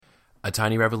A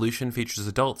Tiny Revolution features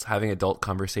adults having adult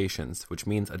conversations, which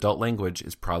means adult language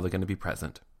is probably going to be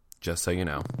present. Just so you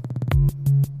know.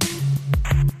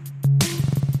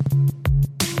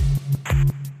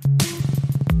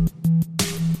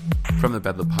 From the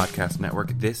Bedlam Podcast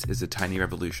Network, this is A Tiny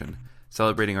Revolution,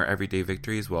 celebrating our everyday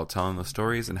victories while telling the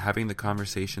stories and having the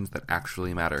conversations that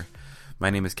actually matter.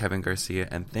 My name is Kevin Garcia,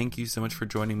 and thank you so much for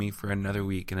joining me for another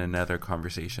week and another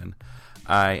conversation.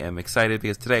 I am excited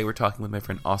because today we're talking with my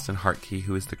friend Austen Hartke,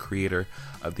 who is the creator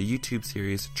of the YouTube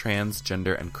series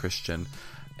Transgender and Christian,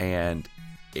 and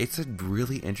it's a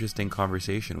really interesting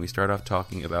conversation. We start off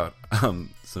talking about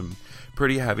some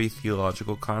pretty heavy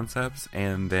theological concepts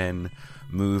and then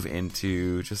move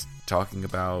into just talking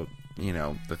about, you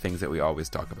know, the things that we always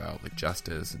talk about, like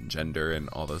justice and gender and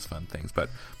all those fun things.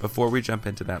 But before we jump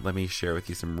into that, let me share with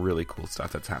you some really cool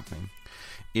stuff that's happening.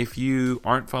 If you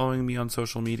aren't following me on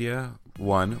social media,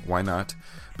 one, why not?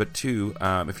 But two,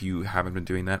 if you haven't been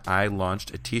doing that, I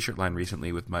launched a t-shirt line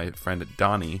recently with my friend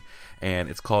Donnie, and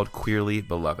it's called Queerly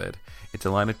Beloved. It's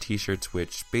a line of t-shirts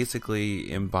which basically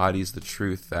embodies the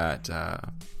truth that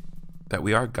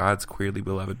we are God's queerly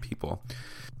beloved people.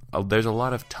 There's a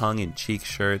lot of tongue-in-cheek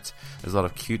shirts, there's a lot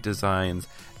of cute designs,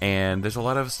 and there's a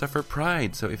lot of stuff for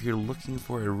Pride. So if you're looking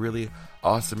for a really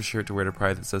awesome shirt to wear to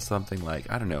Pride that says something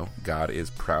like, I don't know, God is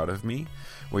proud of me,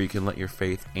 where you can let your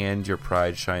faith and your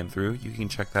pride shine through, you can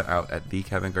check that out at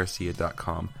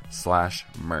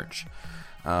thekevingarcia.com/merch.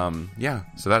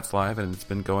 So that's live, and it's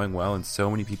been going well, and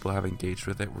so many people have engaged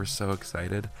with it. We're so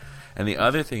excited. And the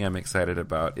other thing I'm excited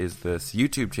about is this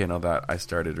YouTube channel that I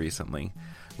started recently,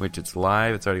 which it's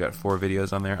live. It's already got 4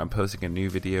 videos on there. I'm posting a new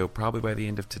video probably by the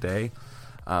end of today.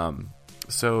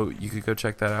 So you could go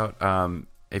check that out.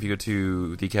 If you go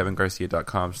to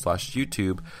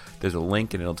thekevingarcia.com/YouTube, there's a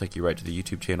link and it'll take you right to the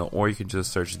YouTube channel, or you can just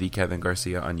search The Kevin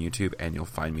Garcia on YouTube and you'll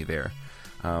find me there.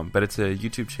 But it's a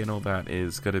YouTube channel that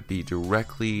is going to be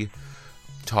directly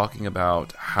talking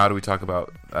about how do we talk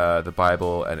about the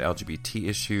Bible and LGBT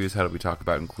issues, how do we talk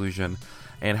about inclusion,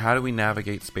 and how do we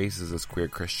navigate spaces as queer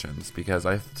Christians, because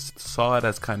I saw it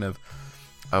as kind of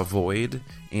a void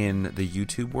in the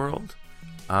YouTube world.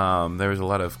 There was a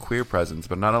lot of queer presence,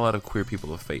 but not a lot of queer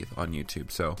people of faith on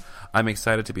YouTube. So I'm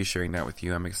excited to be sharing that with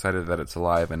you. I'm excited that it's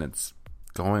alive and it's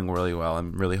going really well.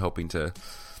 I'm really hoping to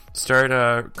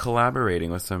start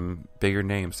collaborating with some bigger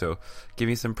names. So give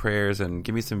me some prayers and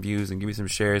give me some views and give me some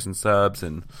shares and subs,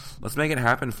 and let's make it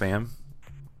happen, fam.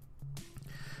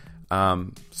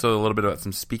 So a little bit about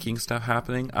some speaking stuff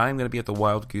happening. I'm going to be at the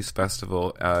Wild Goose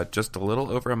Festival just a little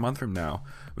over a month from now,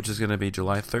 which is going to be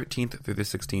July 13th through the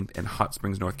 16th in Hot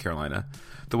Springs, North Carolina.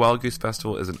 The Wild Goose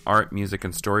Festival is an art, music,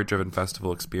 and story-driven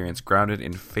festival experience grounded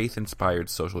in faith-inspired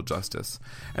social justice.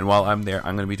 And while I'm there,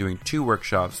 I'm going to be doing 2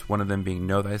 workshops, one of them being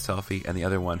Know Thyself, and the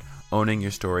other one, Owning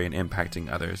Your Story and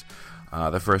Impacting Others.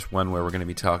 The first one where we're going to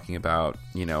be talking about,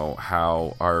 you know,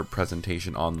 how our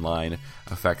presentation online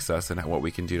affects us and what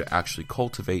we can do to actually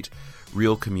cultivate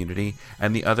real community.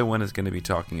 And the other one is going to be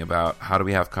talking about how do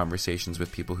we have conversations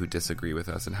with people who disagree with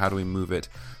us and how do we move it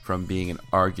from being an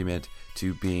argument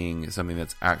to being something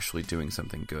that's actually doing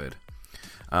something good.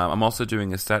 I'm also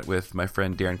doing a set with my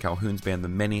friend Darren Calhoun's band, The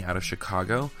Many, out of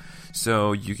Chicago.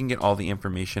 So you can get all the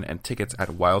information and tickets at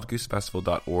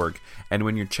wildgoosefestival.org. And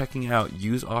when you're checking out,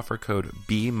 use offer code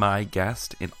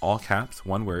BeMyGuest in all caps,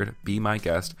 one word,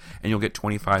 BeMyGuest, and you'll get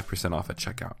 25% off at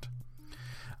checkout.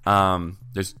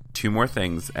 There's 2 more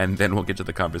things, and then we'll get to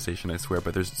the conversation, I swear.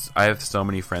 But I have so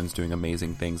many friends doing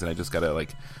amazing things, and I just gotta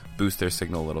boost their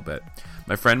signal a little bit.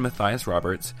 My friend Matthias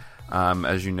Roberts,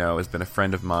 as you know, has been a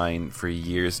friend of mine for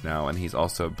years now, and he's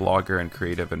also a blogger and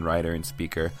creative and writer and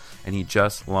speaker, and he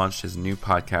just launched his new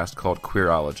podcast called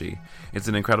Queerology. It's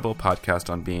an incredible podcast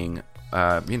on being,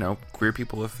 queer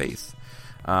people of faith,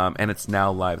 and it's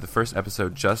now live. The first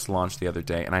episode just launched the other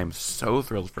day, and I am so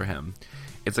thrilled for him.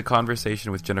 It's a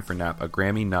conversation with Jennifer Knapp, a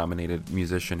Grammy-nominated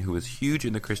musician who was huge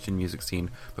in the Christian music scene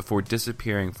before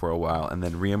disappearing for a while and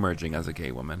then re-emerging as a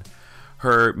gay woman.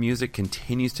 Her music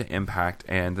continues to impact,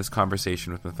 and this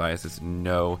conversation with Matthias is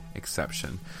no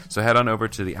exception. So head on over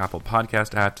to the Apple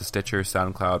Podcast app, to Stitcher,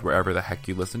 SoundCloud, wherever the heck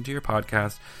you listen to your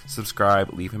podcast.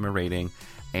 Subscribe, leave him a rating,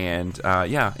 and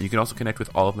you can also connect with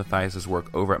all of Matthias's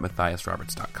work over at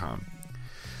matthiasroberts.com.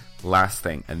 Last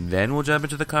thing, and then we'll jump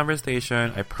into the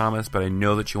conversation, I promise, but I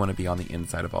know that you want to be on the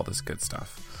inside of all this good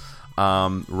stuff.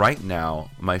 Right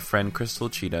now, my friend Crystal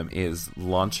Cheatham is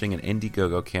launching an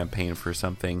Indiegogo campaign for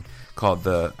something called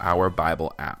the Our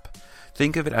Bible app.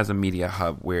 Think of it as a media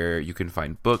hub where you can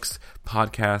find books,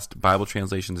 podcasts, Bible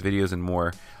translations, videos, and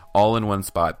more, all in one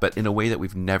spot, but in a way that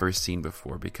we've never seen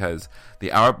before, because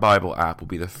the Our Bible app will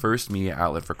be the first media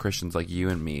outlet for Christians like you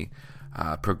and me,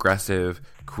 progressive,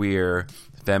 queer,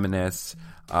 feminists.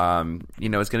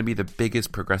 It's going to be the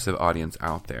biggest progressive audience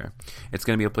out there. It's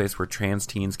going to be a place where trans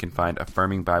teens can find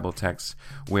affirming Bible texts,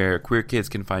 where queer kids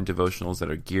can find devotionals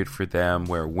that are geared for them,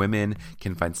 where women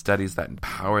can find studies that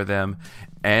empower them.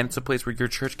 And it's a place where your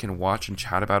church can watch and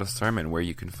chat about a sermon, where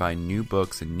you can find new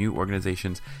books and new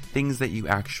organizations, things that you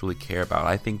actually care about.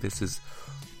 I think this is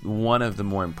one of the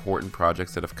more important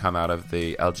projects that have come out of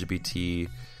the LGBT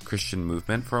Christian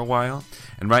movement for a while.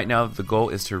 And right now the goal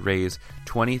is to raise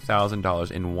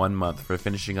 $20,000 in 1 month for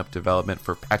finishing up development,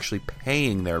 for actually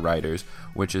paying their writers,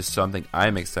 which is something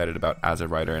I'm excited about as a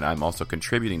writer, and I'm also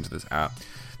contributing to this app.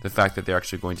 The fact that they're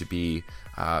actually going to be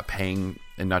paying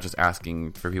and not just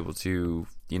asking for people to,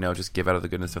 just give out of the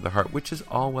goodness of their heart, which is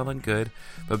all well and good,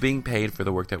 but being paid for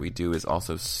the work that we do is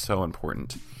also so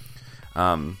important.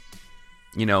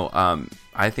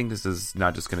 I think this is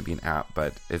not just going to be an app,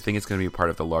 but I think it's going to be part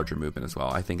of the larger movement as well.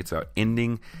 I think it's about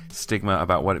ending stigma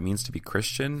about what it means to be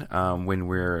Christian when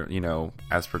we're,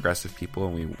 as progressive people,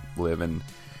 and we live and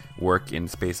work in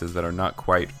spaces that are not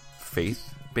quite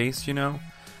faith-based,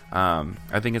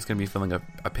 I think it's going to be filling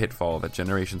a pitfall that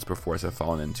generations before us have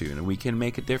fallen into, and we can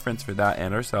make a difference for that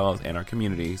and ourselves and our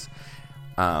communities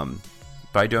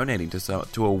by donating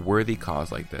to a worthy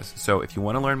cause like this. So if you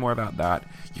want to learn more about that,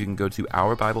 you can go to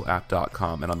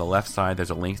ourbibleapp.com, and on the left side there's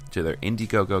a link to their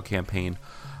Indiegogo campaign,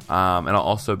 and I'll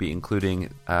also be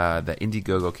including the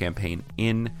Indiegogo campaign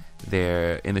in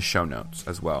the show notes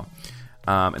as well.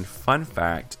 And fun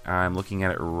fact, I'm looking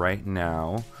at it right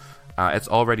now. It's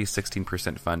already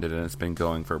 16% funded, and it's been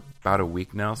going for about a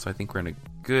week now, so I think we're in a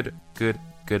good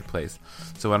place.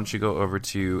 So why don't you go over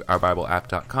to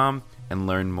ourbibleapp.com and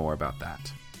learn more about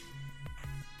that.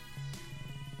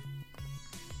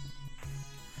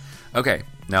 Okay,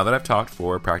 now that I've talked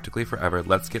for practically forever,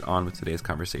 let's get on with today's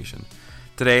conversation.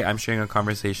 Today, I'm sharing a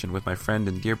conversation with my friend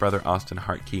and dear brother, Austen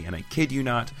Hartke, and I kid you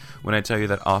not when I tell you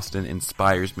that Austen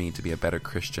inspires me to be a better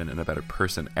Christian and a better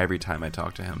person every time I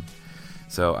talk to him.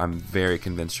 So I'm very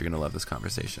convinced you're going to love this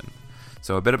conversation.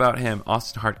 So a bit about him.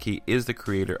 Austen Hartke is the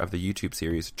creator of the YouTube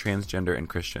series Transgender and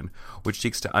Christian, which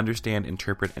seeks to understand,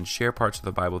 interpret, and share parts of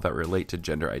the Bible that relate to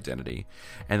gender identity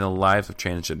and the lives of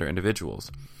transgender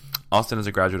individuals. Austen is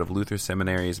a graduate of Luther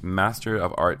Seminary's Master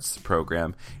of Arts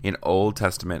program in Old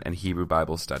Testament and Hebrew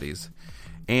Bible Studies.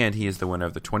 And he is the winner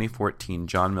of the 2014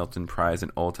 John Milton Prize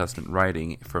in Old Testament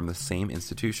Writing from the same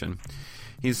institution.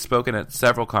 He's spoken at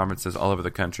several conferences all over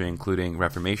the country, including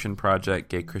Reformation Project,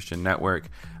 Gay Christian Network,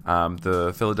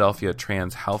 the Philadelphia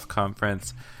Trans Health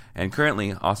Conference, and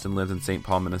currently Austen lives in St.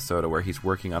 Paul, Minnesota, where he's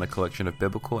working on a collection of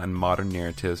biblical and modern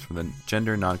narratives from the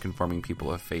gender nonconforming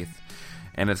people of faith.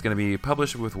 And it's going to be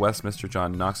published with Westminster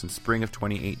John Knox in spring of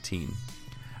 2018.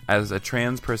 As a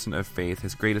trans person of faith,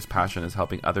 his greatest passion is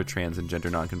helping other trans and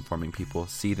gender nonconforming people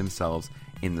see themselves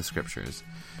in the scriptures.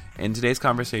 In today's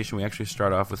conversation, we actually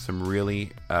start off with some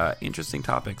really interesting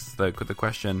topics. The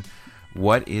question,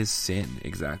 what is sin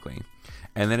exactly?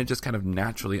 And then it just kind of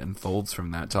naturally unfolds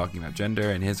from that, talking about gender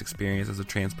and his experience as a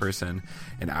trans person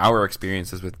and our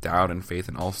experiences with doubt and faith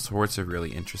and all sorts of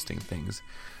really interesting things.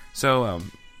 So,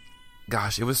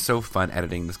 gosh, it was so fun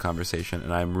editing this conversation,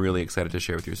 and I'm really excited to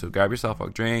share with you. So grab yourself a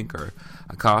drink or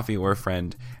a coffee or a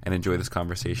friend and enjoy this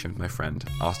conversation with my friend,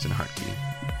 Austen Hartke.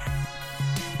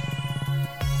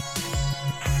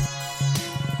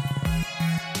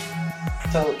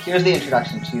 So here's the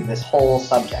introduction to this whole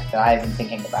subject that I've been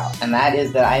thinking about, and that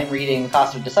is that I am reading The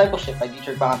Cost of Discipleship by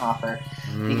Dietrich Bonhoeffer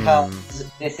because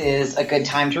this is a good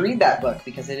time to read that book,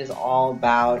 because it is all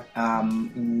about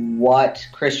what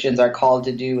Christians are called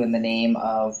to do in the name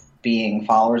of being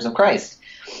followers of Christ.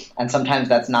 And sometimes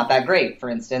that's not that great. For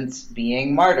instance,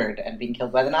 being martyred and being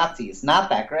killed by the Nazis. Not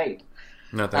that great.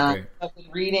 Not that great. I've been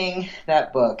reading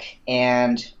that book,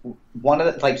 and one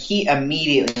of the, he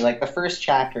immediately, the first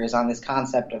chapter is on this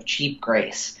concept of cheap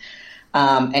grace.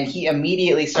 And he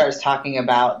immediately starts talking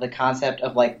about the concept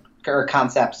of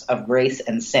concepts of grace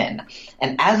and sin.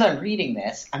 And as I'm reading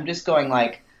this, I'm just going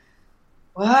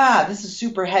wow, this is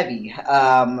super heavy.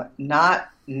 Not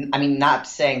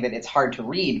saying that it's hard to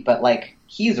read, but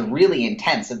he's really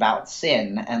intense about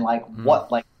sin and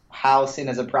how sin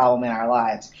is a problem in our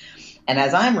lives. And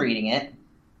as I'm reading it,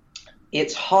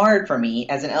 it's hard for me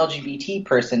as an LGBT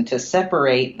person to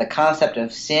separate the concept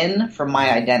of sin from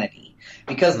my identity,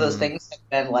 because those things have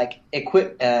been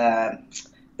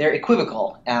they're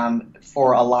equivocal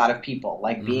for a lot of people.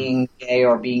 Being gay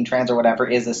or being trans or whatever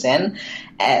is a sin.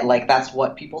 That's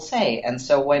what people say. And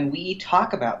so when we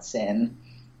talk about sin,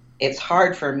 it's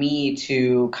hard for me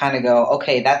to kind of go,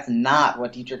 okay, that's not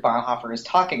what Dietrich Bonhoeffer is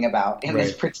talking about in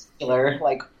this particular,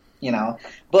 like,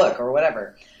 book or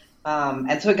whatever.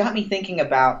 And so it got me thinking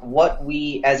about what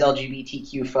we as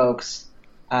LGBTQ folks,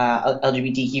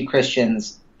 LGBTQ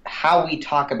Christians, how we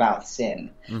talk about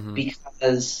sin,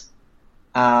 because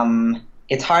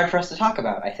it's hard for us to talk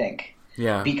about, I think.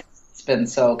 Yeah. Because it's been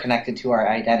so connected to our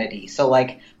identity. So,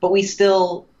 but we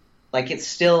still, it's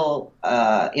still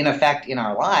in effect in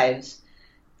our lives,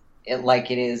 like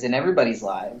it is in everybody's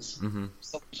lives.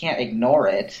 So we can't ignore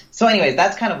it. So anyways,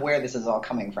 that's kind of where this is all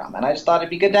coming from. And I just thought it'd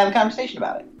be good to have a conversation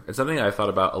about it. It's something I've thought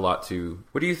about a lot too.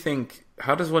 What do you think?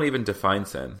 How does one even define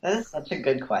sin? That is such a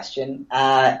good question.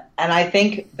 And I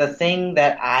think the thing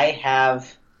that I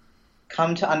have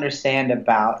come to understand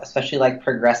about, especially like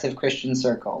progressive Christian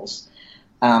circles,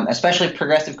 especially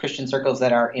progressive Christian circles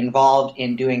that are involved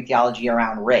in doing theology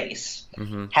around race,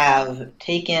 have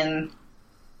taken...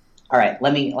 All right,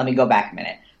 let me go back a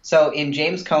minute. So in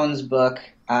James Cone's book,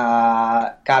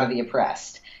 God of the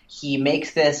Oppressed, he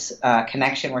makes this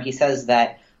connection where he says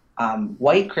that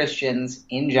white Christians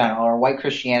in general, or white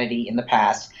Christianity in the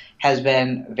past, has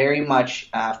been very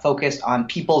much focused on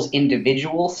people's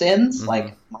individual sins,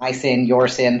 like my sin, your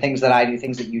sin, things that I do,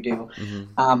 things that you do,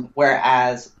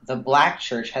 whereas the black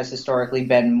church has historically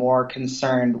been more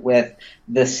concerned with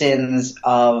the sins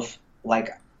of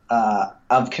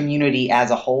community as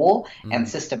a whole and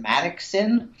systematic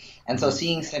sin. And so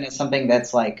seeing sin as something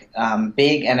that's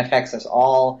big and affects us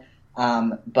all,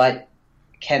 but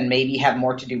can maybe have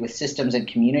more to do with systems and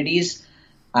communities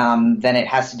than it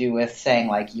has to do with saying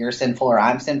you're sinful or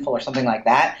I'm sinful or something like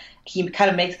that. He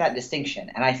kind of makes that distinction.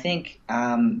 And I think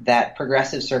that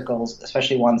progressive circles,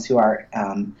 especially ones who are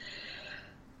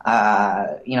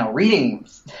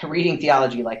reading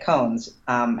theology like Cone's,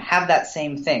 have that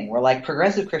same thing where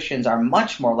progressive Christians are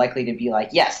much more likely to be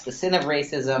yes, the sin of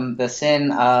racism, the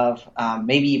sin of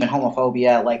maybe even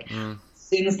homophobia,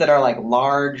 sins that are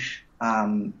large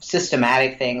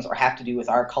systematic things or have to do with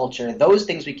our culture, those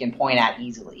things we can point at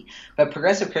easily. But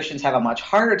progressive Christians have a much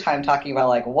harder time talking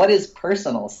about what is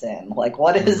personal sin?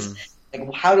 What is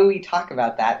how do we talk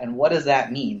about that and what does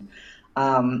that mean?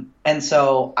 And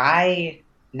so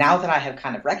now that I have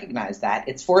kind of recognized that,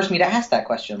 it's forced me to ask that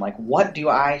question, what do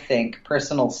I think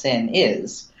personal sin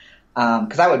is?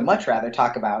 Because I would much rather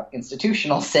talk about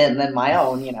institutional sin than my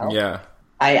own, Yeah.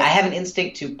 I have an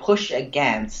instinct to push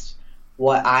against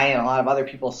what I and a lot of other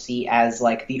people see as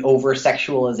the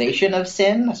over-sexualization of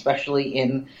sin, especially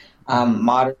in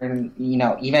modern,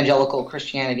 evangelical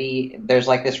Christianity. There's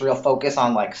this real focus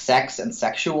on sex and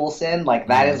sexual sin.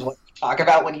 That is what you talk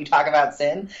about when you talk about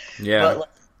sin. Yeah.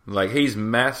 But, he's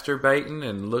masturbating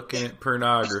and looking at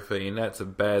pornography, and that's a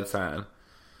bad sign.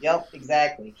 Yep,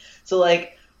 exactly. So,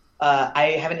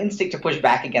 I have an instinct to push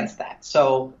back against that.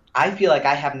 So I feel like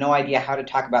I have no idea how to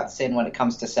talk about sin when it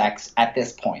comes to sex at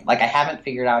this point. I haven't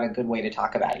figured out a good way to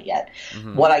talk about it yet.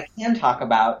 What I can talk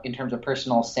about in terms of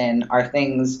personal sin are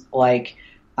things for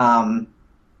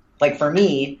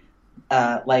me,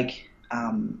 I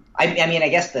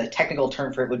guess the technical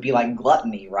term for it would be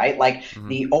gluttony, right?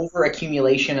 The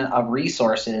over-accumulation of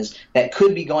resources that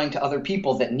could be going to other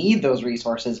people that need those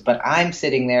resources, but I'm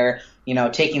sitting there,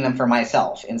 taking them for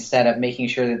myself instead of making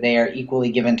sure that they are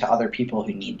equally given to other people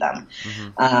who need them.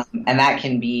 And that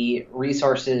can be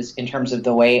resources in terms of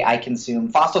the way I consume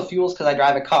fossil fuels because I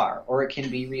drive a car, or it can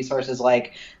be resources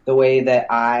like the way that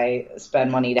I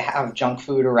spend money to have junk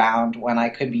food around when I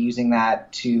could be using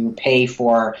that to pay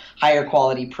for higher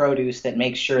quality produce that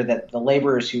makes sure that the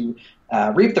laborers who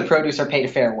reap the produce are paid a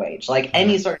fair wage,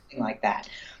 any sort of thing like that.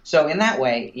 So in that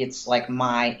way, it's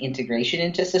my integration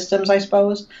into systems, I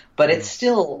suppose, but it's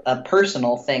still a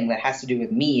personal thing that has to do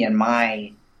with me and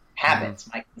my habits,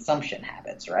 my consumption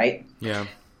habits, right? Yeah.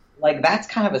 That's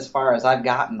kind of as far as I've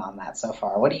gotten on that so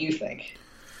far. What do you think?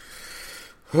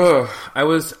 I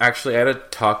had a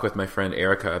talk with my friend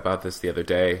Erica about this the other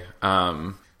day.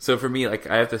 So for me, I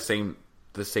have the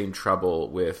same trouble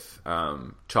with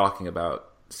talking about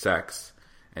sex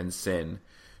and sin,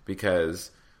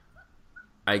 because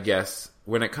I guess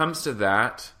when it comes to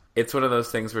that, it's one of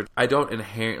those things where I don't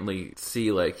inherently see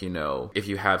if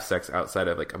you have sex outside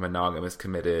of a monogamous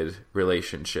committed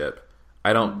relationship,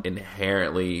 I don't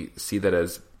inherently see that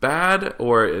as bad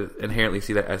or inherently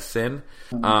see that as sin.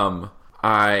 But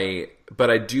I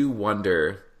do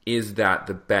wonder, is that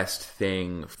the best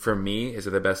thing for me? Is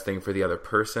it the best thing for the other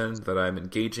person that I'm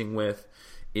engaging with?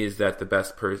 Is that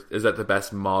the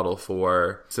best model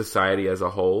for society as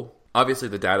a whole? Obviously,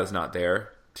 the data's not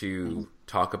there to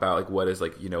talk about what is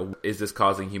is this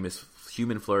causing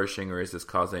human flourishing, or is this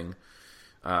causing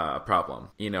a problem.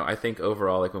 I think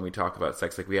overall, like when we talk about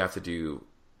sex, like we have to do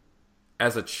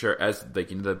as a church, as like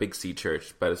the big C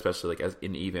church, but especially like as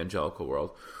in the evangelical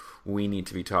world, we need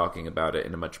to be talking about it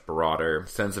in a much broader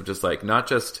sense of just like not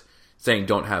just saying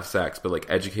don't have sex, but like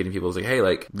educating people. It's like, hey,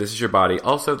 like this is your body.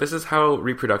 Also, this is how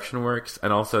reproduction works,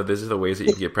 and also this is the ways that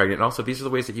you can get pregnant. And also, these are the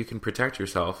ways that you can protect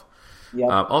yourself. Yep.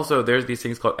 Also, there's these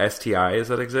things called STIs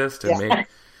that exist, and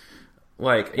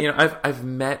I've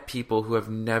met people who have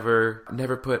never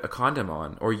put a condom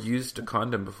on or used a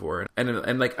condom before,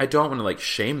 and like I don't want to like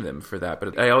shame them for that,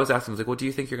 but I always ask them like, well, do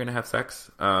you think you're gonna have sex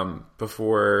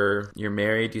before you're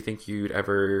married? Do you think you'd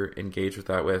ever engage with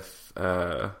that with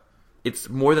it's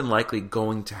more than likely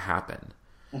going to happen.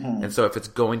 Mm-hmm. And so if it's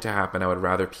going to happen, I would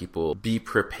rather people be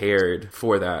prepared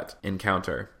for that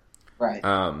encounter. Right.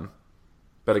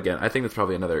 But again, I think that's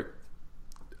probably another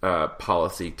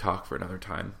policy talk for another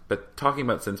time. But talking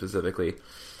about sin specifically,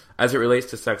 as it relates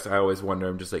to sex, I always wonder,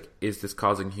 I'm just like, is this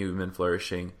causing human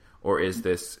flourishing, or is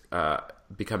this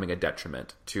becoming a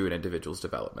detriment to an individual's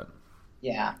development?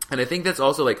 Yeah. And I think that's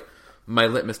also like my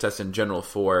litmus test in general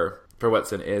for what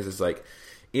sin is like,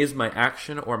 is my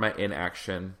action or my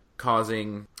inaction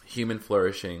causing human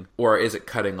flourishing, or is it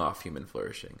cutting off human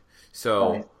flourishing?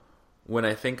 So right. When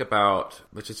I think about,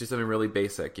 let's just do something really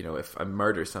basic, if I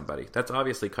murder somebody, that's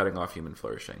obviously cutting off human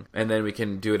flourishing. And then we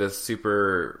can do it as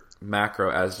super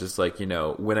macro as just like,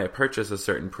 when I purchase a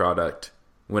certain product,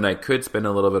 when I could spend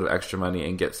a little bit of extra money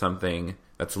and get something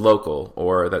that's local,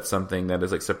 or that's something that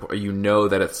is like,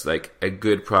 that it's like a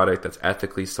good product that's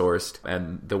ethically sourced,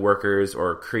 and the workers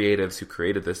or creatives who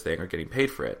created this thing are getting paid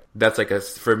for it. That's like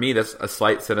for me, that's a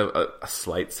slight sin of a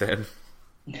slight sin.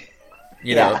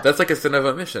 That's like a sin of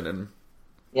omission. And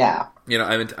yeah,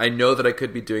 I know that I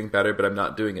could be doing better, but I'm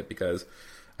not doing it because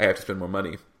I have to spend more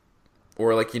money.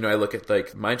 Or like, I look at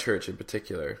like my church in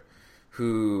particular,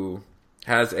 who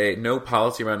has no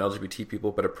policy around LGBT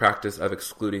people, but a practice of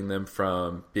excluding them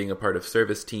from being a part of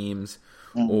service teams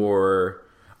or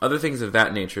other things of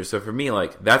that nature. So for me,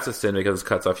 like, that's a sin because it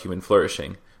cuts off human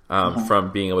flourishing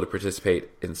from being able to participate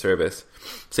in service.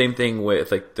 Same thing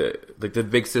with like the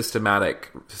big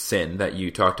systematic sin that you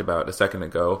talked about a second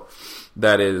ago.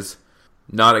 That is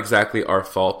not exactly our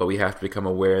fault, but we have to become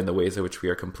aware in the ways in which we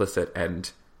are complicit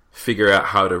and figure out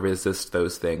how to resist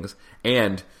those things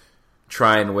and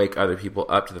try and wake other people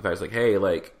up to the fact, like, hey,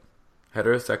 like,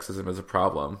 heterosexism is a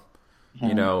problem.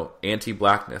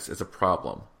 Anti-blackness is a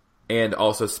problem. And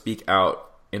also speak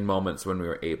out in moments when we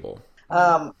were able.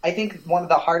 I think one of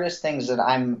the hardest things that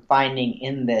I'm finding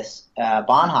in this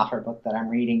Bonhoeffer book that I'm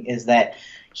reading is that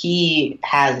he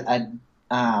has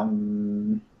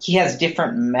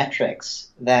different metrics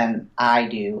than I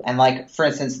do, and like, for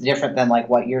instance, different than like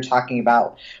what you're talking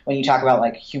about when you talk about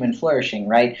like human flourishing,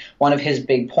 right? One of his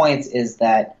big points is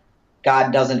that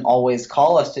God doesn't always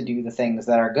call us to do the things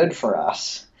that are good for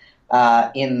us, or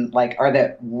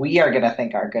that we are going to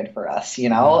think are good for us,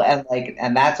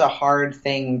 and that's a hard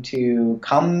thing to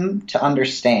come to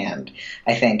understand.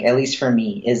 I think, at least for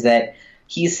me, is that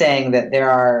he's saying that there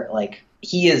are like.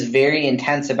 He is very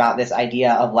intense about this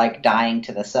idea of like dying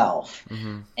to the self,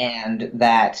 and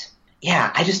that,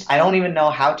 I don't even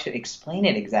know how to explain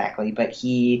it exactly, but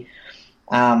he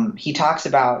talks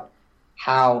about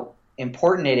how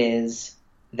important it is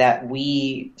that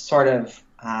we sort of,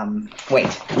 wait,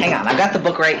 hang on. I've got the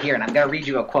book right here, and I'm going to read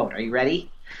you a quote. Are you ready?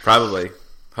 Probably.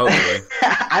 Hopefully.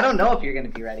 I don't know if you're going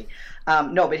to be ready.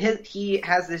 No, but he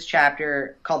has this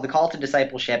chapter called The Call to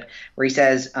Discipleship, where he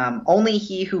says, only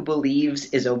he who believes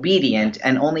is obedient,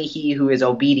 and only he who is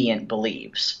obedient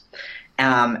believes.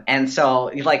 And so,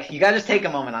 like, you got to just take a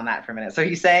moment on that for a minute. So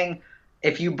he's saying,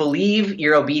 if you believe,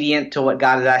 you're obedient to what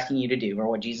God is asking you to do, or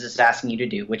what Jesus is asking you to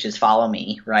do, which is follow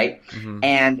me, right? Mm-hmm.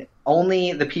 And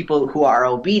only the people who are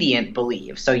obedient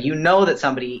believe. So you know that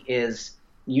somebody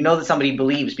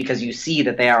believes because you see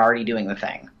that they are already doing the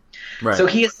thing. Right. So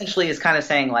he essentially is kind of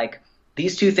saying, like,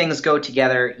 these two things go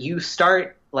together. You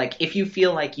start, like, if you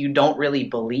feel like you don't really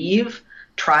believe,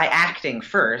 try acting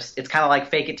first. It's kind of like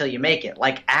fake it till you make it.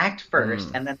 Like, act first,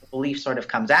 and then the belief sort of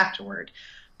comes afterward.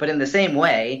 But in the same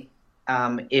way,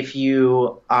 if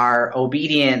you are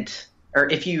obedient, or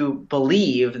if you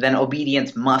believe, then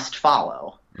obedience must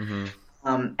follow. Mm-hmm.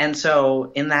 And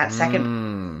so in that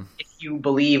second, if you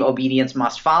believe obedience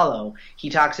must follow,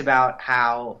 he talks about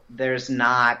how that's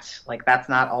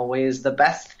not always the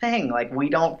best thing. Like, we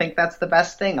don't think that's the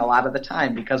best thing a lot of the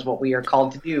time, because what we are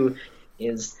called to do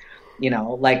is,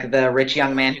 like the rich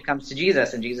young man who comes to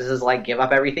Jesus, and Jesus is like, give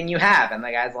up everything you have. And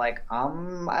the guy's like, I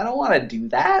don't want to do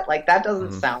that. Like, that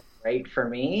doesn't sound great for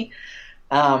me.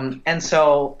 And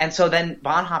so then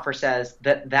Bonhoeffer says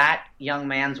that young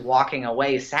man's walking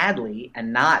away sadly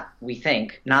and we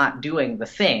think, not doing the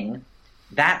thing,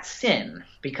 that's sin,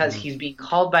 because he's being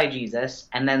called by Jesus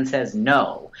and then says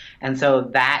no. And so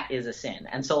that is a sin.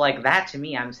 And so like that, to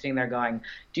me, I'm sitting there going,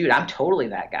 dude, I'm totally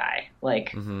that guy.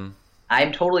 Like,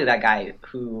 I'm totally that guy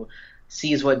who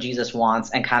sees what Jesus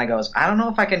wants and kind of goes, I don't know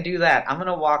if I can do that. I'm going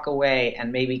to walk away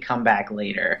and maybe come back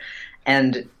later.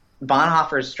 And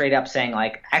Bonhoeffer is straight up saying,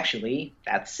 like, actually,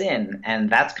 that's sin. And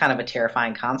that's kind of a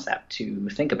terrifying concept to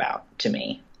think about to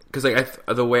me. Because like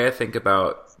the way I think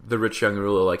about the rich young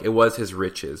ruler, like, it was his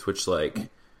riches, which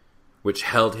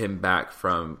held him back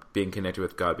from being connected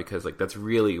with God, because like that's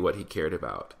really what he cared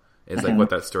about. Is like what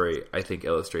that story, I think,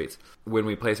 illustrates. When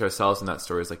we place ourselves in that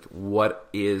story, is like, what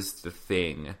is the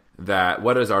thing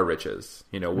what is our riches?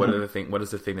 You know, what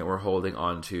is the thing that we're holding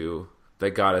on to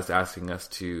that God is asking us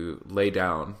to lay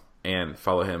down and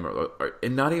follow him,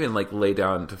 and not even like lay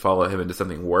down to follow him into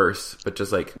something worse, but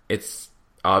just like, it's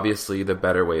obviously the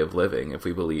better way of living if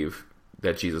we believe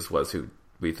that Jesus was who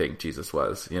we think Jesus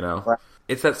was, you know? Right.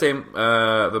 It's that same,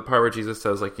 the part where Jesus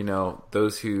says, like, you know,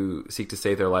 those who seek to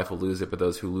save their life will lose it, but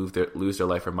those who lose their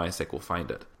life for my sake will find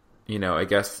it. You know, I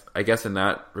guess in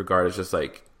that regard, it's just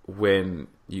like, when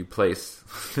you place,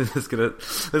 before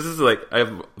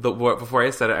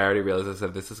I said it, I already realized I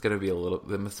said, this is going to be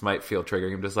this might feel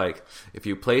triggering. I'm just like, if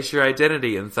you place your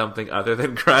identity in something other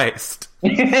than Christ,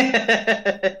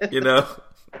 you know?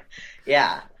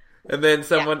 Yeah. And then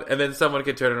someone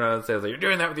could turn around and say, like, you're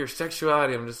doing that with your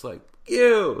sexuality. I'm just like,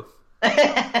 ew.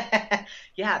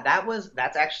 Yeah,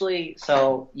 that's actually,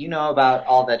 so you know about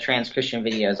all the trans Christian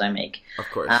videos I make. Of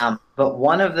course. But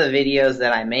one of the videos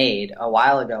that I made a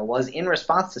while ago was in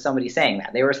response to somebody saying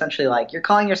that. They were essentially like, you're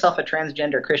calling yourself a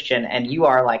transgender Christian, and you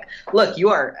are like, look, you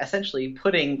are essentially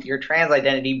putting your trans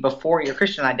identity before your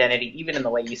Christian identity, even in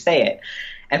the way you say it.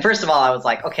 And first of all, I was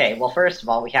like, okay, well, first of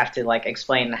all, we have to like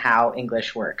explain how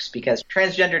English works, because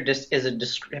transgender is a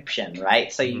description,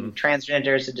 right? So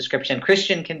transgender is a description.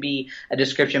 Christian can be a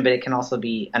description, but it can also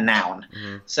be a noun.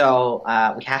 So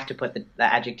we have to put the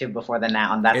adjective before the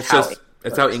noun.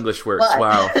 That's how English works.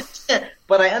 Wow.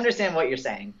 But I understand what you're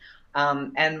saying.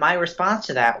 And my response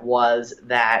to that was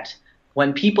that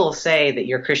when people say that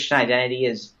your Christian identity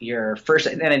is your first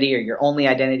identity or your only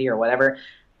identity or whatever,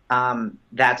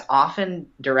 that's often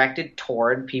directed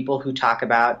toward people who talk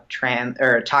about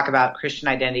Christian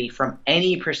identity from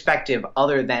any perspective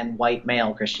other than white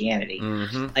male Christianity,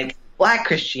 like Black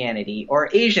Christianity or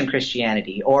Asian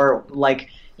Christianity, or like,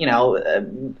 you know,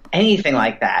 anything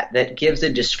like that gives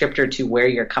a descriptor to where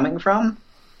you're coming from.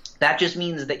 That just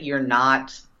means that you're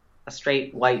not a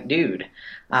straight white dude,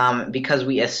 because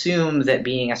we assume that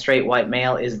being a straight white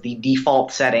male is the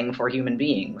default setting for human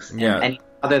beings. Yeah. And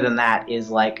other than that is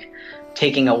like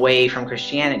taking away from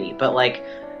Christianity. But like,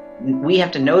 we have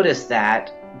to notice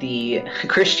that the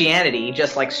Christianity,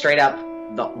 just like straight up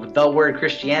the word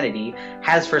Christianity,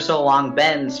 has for so long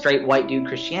been straight white dude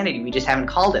Christianity. We just haven't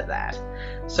called it that.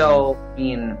 So, I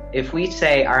mean, if we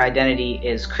say our identity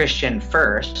is Christian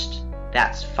first,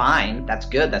 that's fine. That's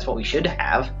good. That's what we should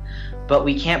have. But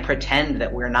we can't pretend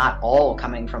that we're not all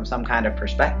coming from some kind of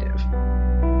perspective.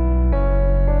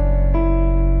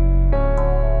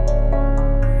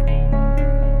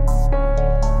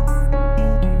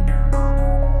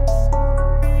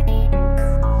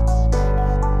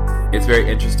 It's very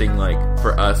interesting, like,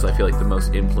 for us, I feel like the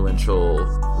most influential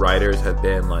writers have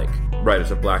been, like,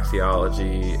 writers of Black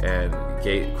theology and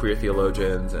queer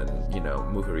theologians and, you know,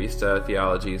 Mujerista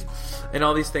theologies, and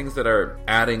all these things that are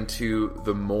adding to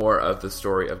the more of the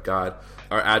story of God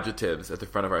are adjectives at the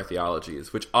front of our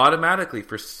theologies, which automatically,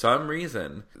 for some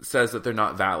reason, says that they're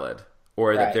not valid,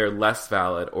 or that they're less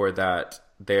valid, or that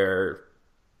they're,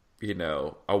 you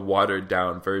know, a watered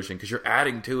down version, because you're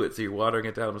adding to it, so you're watering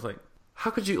it down. It's like, how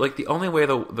could you, like, the only way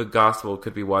the gospel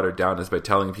could be watered down is by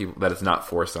telling people that it's not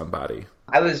for somebody.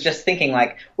 I was just thinking,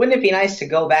 like, wouldn't it be nice to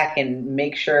go back and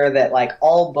make sure that, like,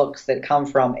 all books that come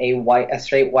from a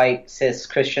straight white cis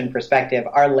Christian perspective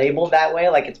are labeled that way,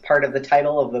 like it's part of the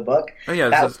title of the book? Oh yeah,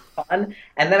 that was fun.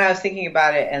 And then I was thinking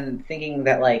about it and thinking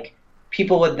that, like,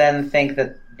 people would then think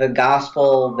that the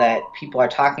gospel that people are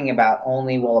talking about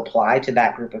only will apply to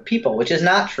that group of people, which is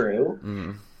not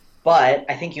true. But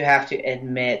I think you have to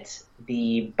admit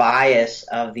the bias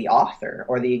of the author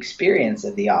or the experience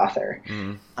of the author,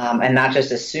 and not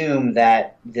just assume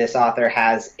that this author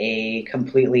has a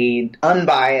completely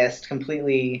unbiased,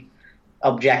 completely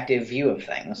objective view of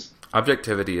things.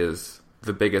 Objectivity is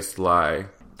the biggest lie.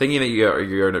 Thinking that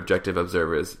you're an objective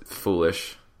observer is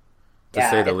foolish, to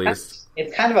say the least.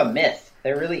 It's kind of a myth.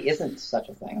 There really isn't such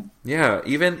a thing. Yeah,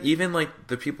 even like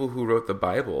the people who wrote the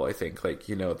Bible, I think, like,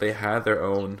 they had their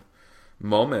own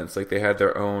moments, like they had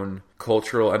their own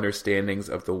cultural understandings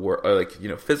of the world, like,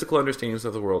 physical understandings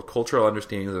of the world, cultural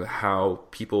understandings of how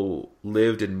people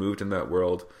lived and moved in that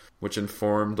world, which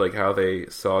informed like how they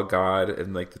saw God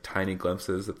and like the tiny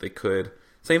glimpses that they could.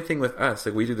 Same thing with us.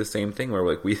 Like, we do the same thing where,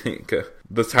 like, we think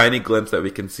the tiny glimpse that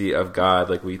we can see of God,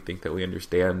 like, we think that we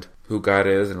understand who God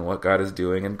is and what God is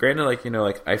doing. And granted, like,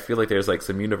 like, I feel like there's, like,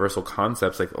 some universal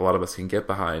concepts, like, a lot of us can get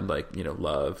behind, like,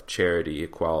 love, charity,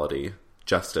 equality,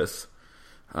 justice.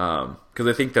 Because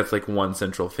I think that's, like, one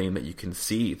central theme that you can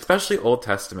see, especially Old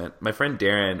Testament. My friend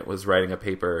Darren was writing a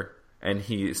paper, and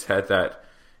he said that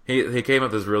he came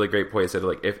up with this really great point. He said,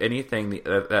 like, if anything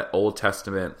that Old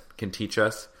Testament can teach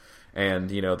us, and,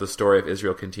 the story of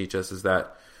Israel can teach us, is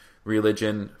that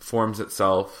religion forms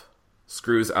itself,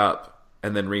 screws up,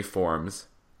 and then reforms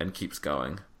and keeps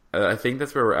going. I think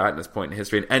that's where we're at in this point in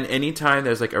history. And anytime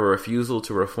there's, like, a refusal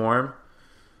to reform,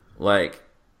 like,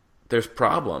 there's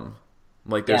problem.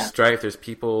 Like, there's strife, there's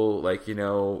people, like,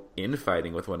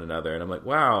 infighting with one another. And I'm like,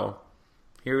 wow,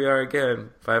 here we are again,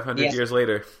 500 years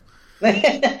later.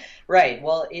 Right.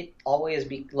 Well, it always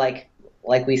be like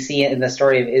we see in the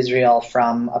story of Israel,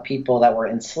 from a people that were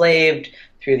enslaved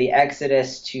through the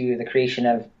Exodus to the creation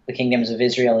of the kingdoms of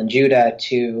Israel and Judah,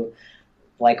 to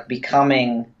like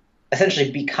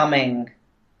essentially becoming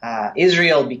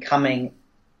Israel becoming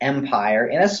empire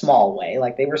in a small way.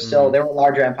 Like, they were still, there were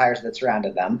larger empires that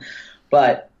surrounded them,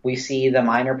 but we see the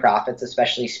minor prophets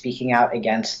especially speaking out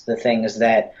against the things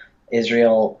that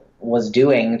Israel was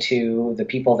doing to the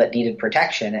people that needed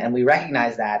protection, and we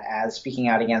recognize that as speaking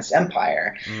out against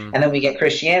empire. And then we get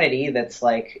Christianity that's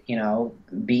like,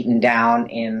 beaten down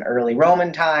in early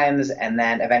Roman times, and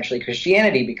then eventually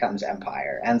Christianity becomes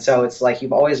empire. And so it's like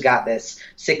you've always got this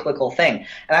cyclical thing.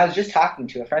 And I was just talking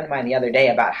to a friend of mine the other day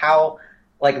about how,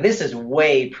 like, this is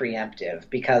way preemptive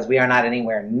because we are not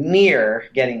anywhere near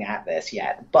getting at this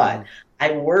yet, but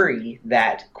I worry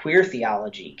that queer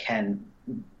theology can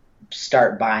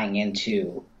start buying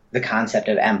into the concept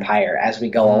of empire as we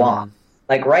go along.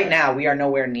 Like, right now, we are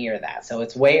nowhere near that. So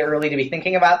it's way early to be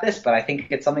thinking about this, but I think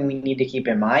it's something we need to keep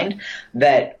in mind,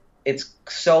 that it's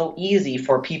so easy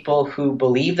for people who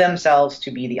believe themselves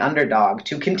to be the underdog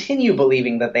to continue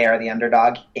believing that they are the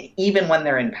underdog, even when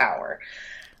they're in power.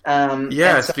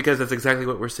 Yes, because that's exactly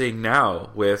what we're seeing now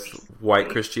with white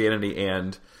Christianity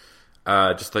and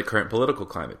just like current political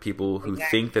climate. People who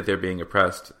think that they're being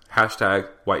oppressed. Hashtag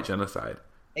white genocide.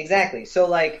 Exactly. So,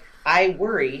 like, I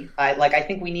worry, I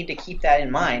think we need to keep that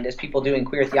in mind as people doing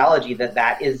queer theology,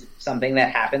 that is something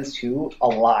that happens to a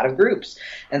lot of groups.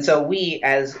 And so we,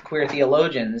 as queer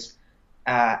theologians,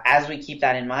 as we keep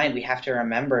that in mind, we have to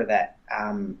remember that,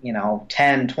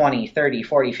 10, 20, 30,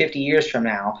 40, 50 years from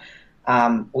now,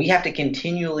 we have to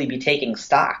continually be taking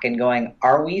stock and going,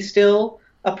 are we still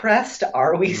oppressed?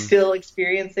 Are we still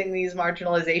experiencing these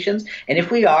marginalizations? And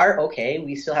if we are, okay,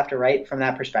 we still have to write from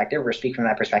that perspective or speak from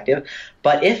that perspective.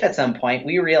 But if at some point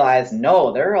we realize,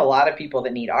 no, there are a lot of people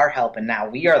that need our help, and now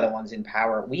we are the ones in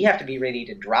power, we have to be ready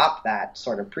to drop that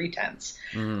sort of pretense.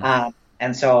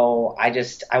 And so I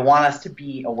want us to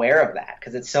be aware of that,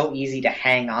 because it's so easy to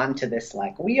hang on to this,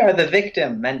 like, we are the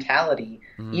victim mentality,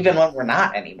 even when we're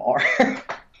not anymore.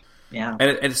 Yeah.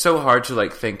 And it's so hard to,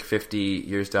 like, think 50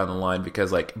 years down the line,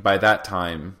 because, like, by that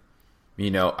time,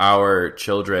 our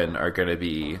children are going to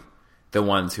be the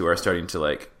ones who are starting to,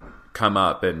 like, come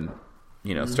up and,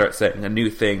 start saying a new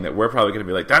thing that we're probably going to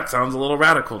be like, that sounds a little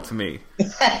radical to me.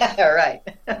 Right.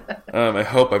 I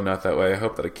hope I'm not that way. I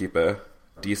hope that I keep a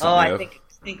decent I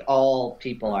think all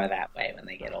people are that way when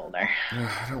they get older.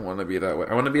 I don't want to be that way.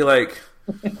 I want to be, like,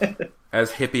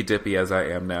 as hippy-dippy as I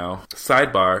am now.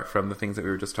 Sidebar from the things that we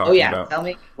were just talking about. Tell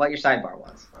me what your sidebar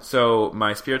was. So,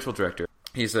 my spiritual director,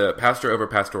 he's a pastor over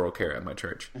pastoral care at my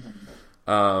church.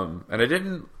 And I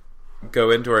didn't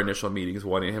go into our initial meetings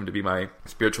wanting him to be my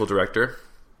spiritual director,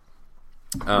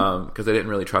 because I didn't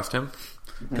really trust him,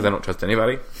 because I don't trust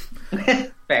anybody.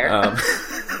 Fair.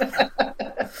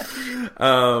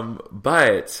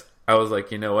 But I was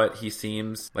like, you know what? He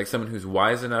seems like someone who's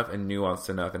wise enough and nuanced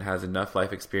enough and has enough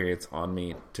life experience on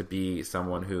me to be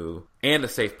someone who, and a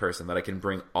safe person that I can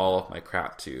bring all of my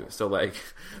crap to. So, like,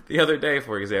 the other day,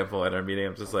 for example, at our meeting,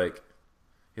 I'm just like,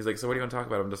 he's like, so what do you want to talk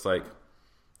about? I'm just like,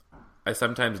 I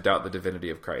sometimes doubt the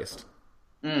divinity of Christ.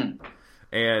 And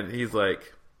he's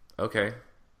like, okay.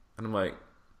 And I'm like,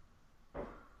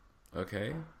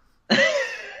 okay.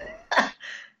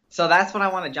 So that's what I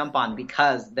want to jump on,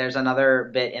 because there's another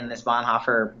bit in this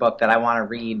Bonhoeffer book that I want to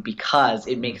read, because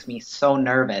it makes me so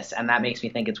nervous, and that makes me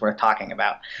think it's worth talking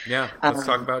about. Yeah, let's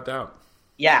talk about doubt.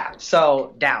 Yeah,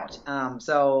 so doubt.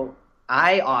 So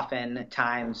I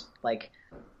oftentimes, like,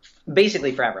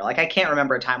 basically forever, like, I can't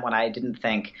remember a time when I didn't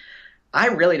think, I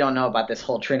really don't know about this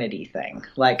whole Trinity thing.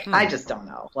 Like, I just don't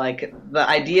know. Like,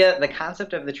 the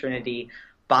concept of the Trinity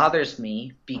bothers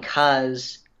me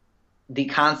because the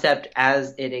concept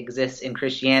as it exists in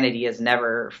Christianity is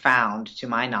never found, to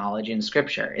my knowledge, in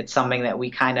Scripture. It's something that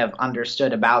we kind of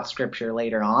understood about Scripture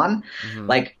later on.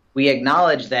 Like, we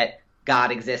acknowledge that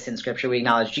God exists in Scripture. We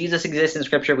acknowledge Jesus exists in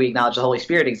Scripture. We acknowledge the Holy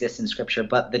Spirit exists in Scripture.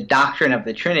 But the doctrine of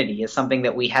the Trinity is something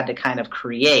that we had to kind of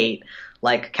create,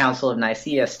 like Council of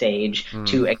Nicaea stage,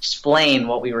 to explain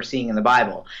what we were seeing in the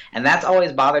Bible. And that's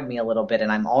always bothered me a little bit,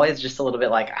 and I'm always just a little bit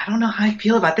like, I don't know how I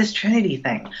feel about this Trinity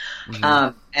thing.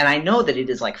 And I know that it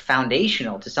is, like,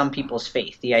 foundational to some people's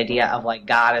faith, the idea of, like,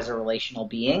 God as a relational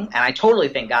being, and I totally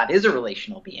think God is a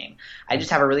relational being. I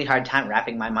just have a really hard time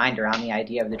wrapping my mind around the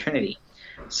idea of the Trinity.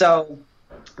 So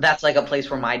that's, like, a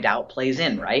place where my doubt plays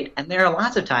in, right? And there are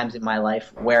lots of times in my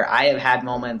life where I have had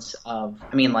moments of,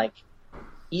 I mean, like,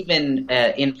 even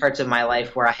in parts of my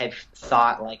life where I have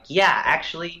thought, like, yeah,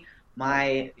 actually,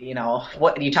 my,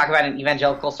 what you talk about in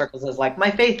evangelical circles is, like,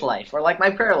 my faith life or, like, my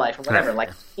prayer life or whatever,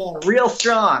 like, feeling real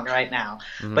strong right now.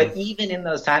 But even in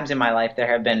those times in my life, there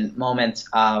have been moments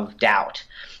of doubt.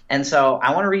 And so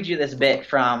I want to read you this bit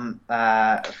from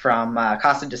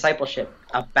Cost of Discipleship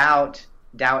about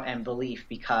doubt and belief,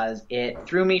 because it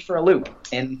threw me for a loop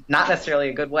in not necessarily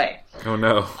a good way. Oh,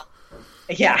 no.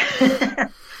 Yeah.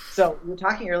 So we were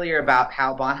talking earlier about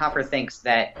how Bonhoeffer thinks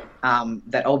that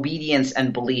that obedience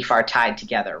and belief are tied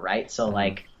together, right? So,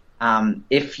 like,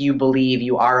 if you believe,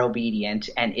 you are obedient,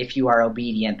 and if you are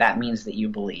obedient, that means that you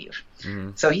believe.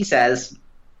 So he says,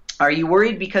 are you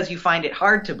worried because you find it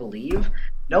hard to believe?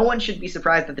 No one should be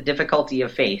surprised at the difficulty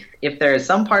of faith. If there is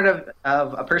some part of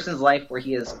a person's life where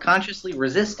he is consciously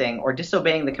resisting or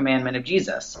disobeying the commandment of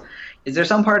Jesus, is there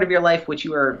some part of your life which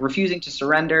you are refusing to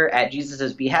surrender at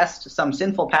Jesus' behest, some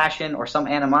sinful passion or some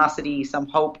animosity, some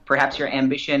hope, perhaps your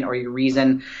ambition or your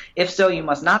reason? If so, you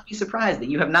must not be surprised that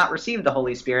you have not received the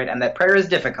Holy Spirit and that prayer is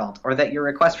difficult, or that your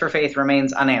request for faith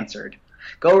remains unanswered.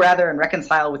 Go rather and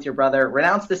reconcile with your brother,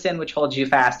 renounce the sin which holds you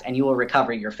fast, and you will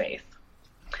recover your faith.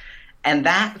 And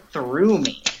that threw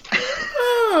me.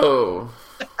 Oh.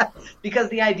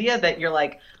 Because the idea that you're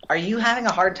like, are you having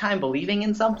a hard time believing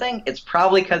in something? It's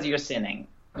probably because you're sinning.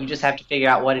 You just have to figure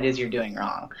out what it is you're doing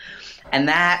wrong. And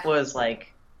that was like,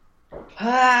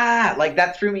 like,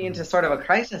 that threw me into sort of a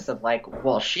crisis of, like,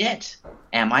 well, shit,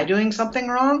 am I doing something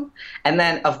wrong? And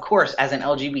then, of course, as an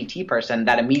LGBT person,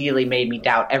 that immediately made me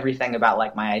doubt everything about,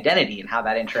 like, my identity and how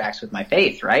that interacts with my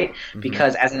faith, right?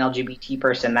 Because as an LGBT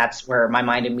person, that's where my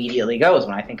mind immediately goes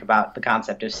when I think about the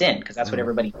concept of sin, because that's what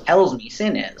everybody tells me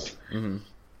sin is.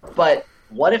 But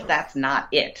what if that's not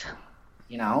it?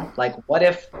 Like, what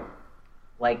if,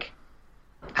 like,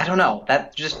 I don't know.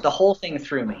 That just, the whole thing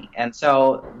threw me. And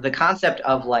so the concept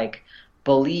of, like,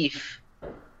 belief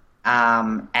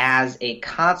as a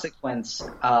consequence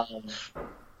of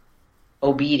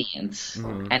obedience,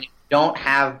 and if you don't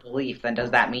have belief, then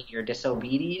does that mean you're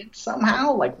disobedient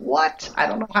somehow? Like, what? I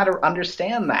don't know how to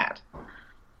understand that.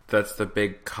 That's the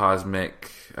big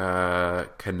cosmic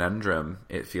conundrum,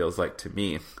 it feels like to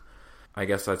me. I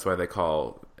guess that's why they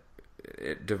call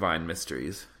it divine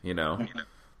mysteries,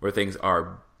 where things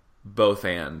are both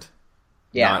and,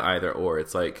 not either or.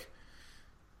 It's like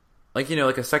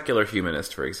like a secular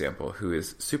humanist, for example, who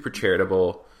is super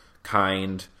charitable,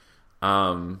 kind,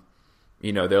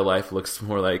 their life looks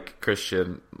more like a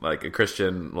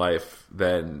Christian life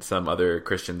than some other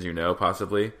Christians,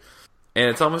 possibly. And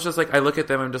it's almost just like, I look at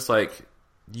them, I'm just like,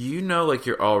 like,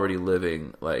 you're already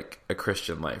living, like, a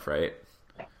Christian life, right?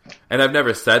 And I've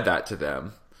never said that to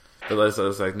them. But I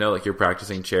was like, no, like, you're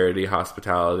practicing charity,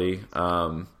 hospitality,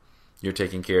 you're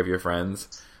taking care of your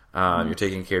friends, you're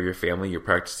taking care of your family, you're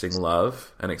practicing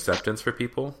love and acceptance for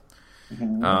people.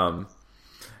 And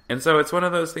so it's one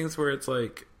of those things where it's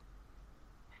like,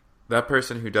 that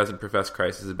person who doesn't profess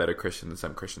Christ is a better Christian than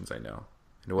some Christians I know.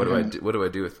 And what do I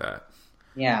do with that?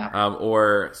 Yeah.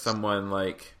 Or someone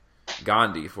like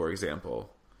Gandhi, for example,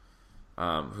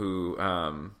 who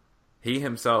he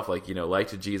himself,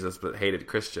 liked Jesus but hated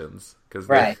Christians because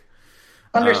right.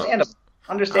 Understandable.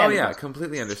 Oh yeah,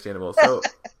 completely understandable. So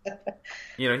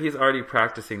he's already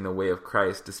practicing the way of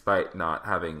Christ despite not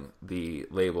having the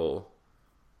label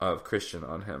of Christian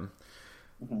on him.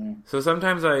 So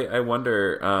sometimes I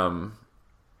wonder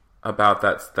about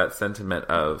that sentiment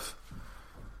of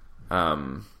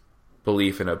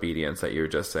belief and obedience that you were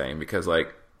just saying, because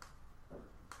like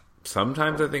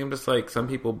sometimes I think I'm just like, some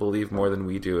people believe more than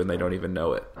we do and they don't even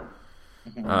know it.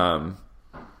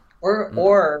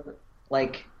 Or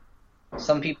like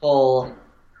some people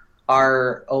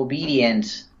are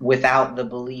obedient without the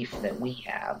belief that we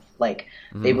have. Like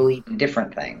they believe in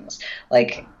different things.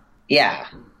 Like, yeah.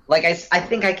 Like I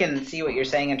think I can see what you're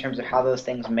saying in terms of how those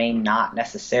things may not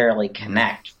necessarily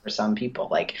connect for some people.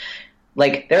 Like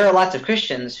there are lots of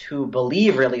Christians who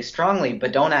believe really strongly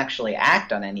but don't actually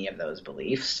act on any of those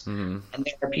beliefs. And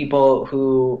there are people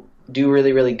who do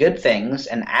really, really good things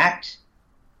and act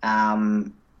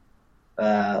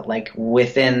like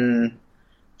within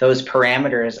those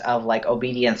parameters of like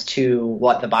obedience to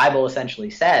what the Bible essentially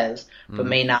says, but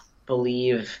may not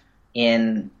believe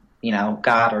in,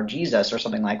 God or Jesus or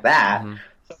something like that.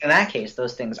 So in that case,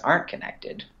 those things aren't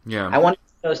connected. Yeah. I wonder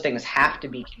if those things have to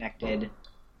be connected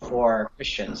for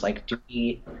Christians. Like, should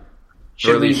be.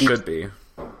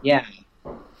 Yeah.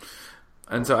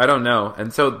 And so I don't know.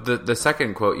 And so the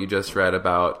second quote you just read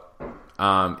about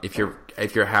if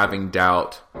you're having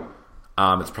doubt,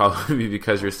 it's probably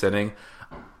because you're sinning.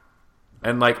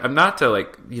 And like, I'm not to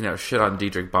like shit on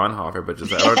Dietrich Bonhoeffer, but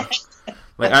just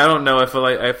I don't know if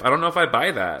I don't know if I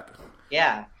buy that.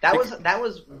 Yeah, that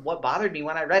was what bothered me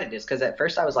when I read it, is because at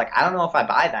first I was like, I don't know if I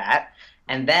buy that,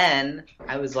 and then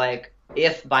I was like,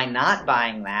 if by not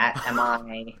buying that, am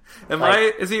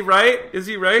I? Is he right? Is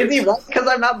he right? Is he right because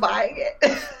I'm not buying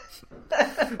it?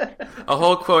 A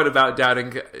whole quote about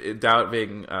doubt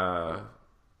being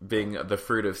the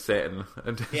fruit of sin.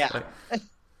 Yeah.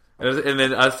 And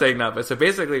then us saying that, but so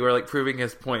basically we're like proving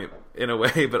his point in a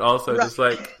way, but also just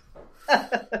like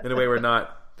in a way we're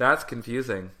not. That's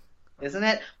confusing. Isn't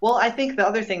it? Well, I think the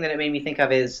other thing that it made me think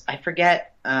of is, I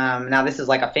forget, now this is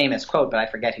like a famous quote, but I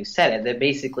forget who said it, that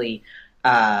basically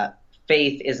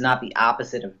faith is not the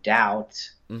opposite of doubt.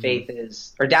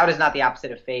 Doubt is not the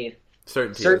opposite of faith.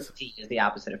 Certainty is the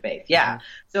opposite of faith. Yeah.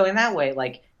 So in that way,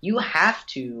 like, you have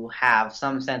to have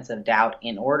some sense of doubt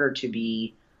in order to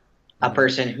be a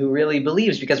person who really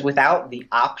believes, because without the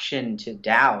option to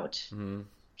doubt,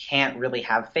 can't really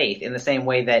have faith, in the same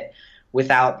way that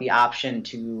without the option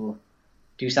to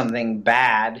do something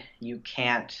bad, you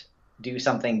can't do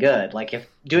something good. Like, if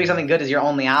doing something good is your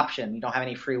only option, you don't have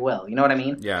any free will. You know what I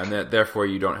mean? Yeah, and therefore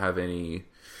you don't have any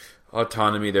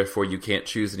autonomy, therefore you can't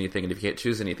choose anything, and if you can't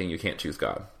choose anything, you can't choose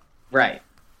God. Right.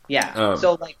 Yeah.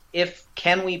 So, like,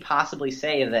 can we possibly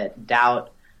say that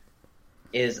doubt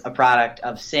is a product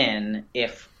of sin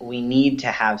if we need to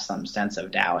have some sense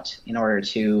of doubt in order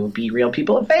to be real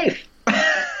people of faith?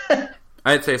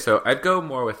 I'd say so. I'd go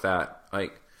more with that.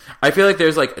 Like, I feel like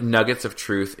there's like nuggets of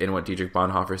truth in what Dietrich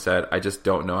Bonhoeffer said. I just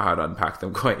don't know how to unpack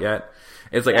them quite yet.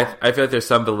 It's like, I feel like there's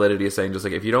some validity of saying just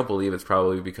like, if you don't believe, it's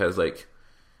probably because like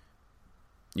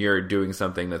you're doing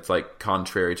something that's like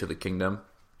contrary to the kingdom.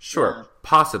 Sure,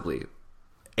 possibly.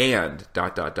 And ...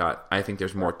 I think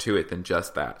there's more to it than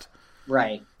just that.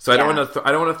 Right. So I don't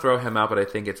want to throw him out, but I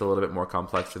think it's a little bit more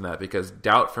complex than that, because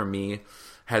doubt for me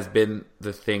has been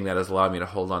the thing that has allowed me to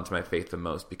hold on to my faith the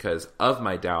most. Because of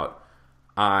my doubt,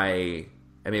 I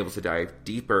am able to dive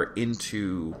deeper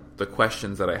into the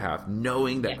questions that I have,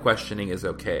 knowing that questioning is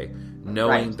okay,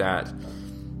 knowing that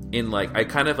I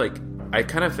kind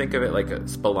of think of it like a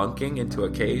spelunking into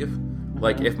a cave.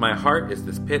 Like, if my heart is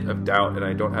this pit of doubt and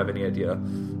I don't have any idea,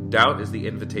 doubt is the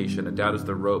invitation, and doubt is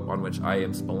the rope on which I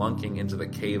am spelunking into the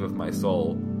cave of my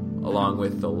soul, along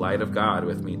with the light of God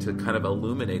with me, to kind of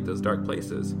illuminate those dark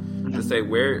places. To say,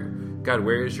 God,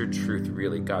 where is your truth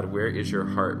really? God, where is your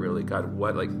heart really? God,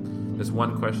 what, like, this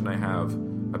one question I have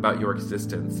about your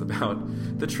existence, about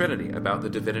the Trinity, about the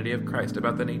divinity of Christ,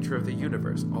 about the nature of the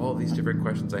universe, all these different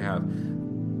questions I have,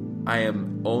 I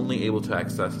am only able to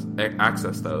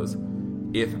access those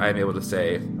if I'm able to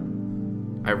say,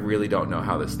 I really don't know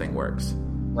how this thing works.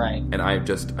 Right. And I'm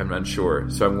unsure.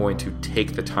 So I'm going to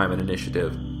take the time and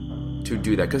initiative to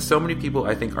do that. Because so many people,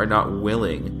 I think, are not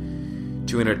willing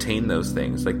to entertain those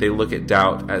things. Like, they look at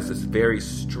doubt as this very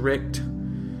strict,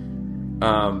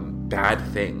 bad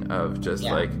thing of just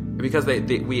because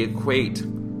we equate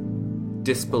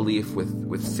disbelief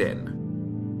with sin.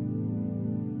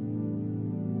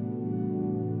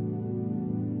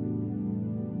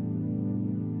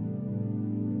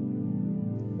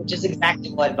 Which is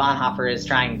exactly what Bonhoeffer is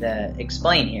trying to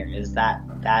explain here, is that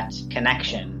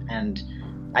connection. And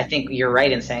I think you're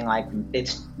right in saying, like,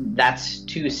 that's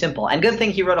too simple. And good thing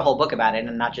he wrote a whole book about it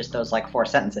and not just those like 4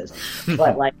 sentences.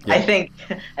 But like, I think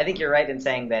you're right in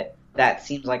saying that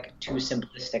seems like too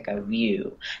simplistic a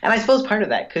view. And I suppose part of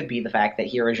that could be the fact that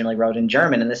he originally wrote in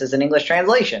German and this is an English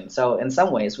translation. So in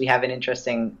some ways we have an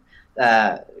interesting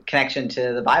connection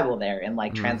to the Bible there, and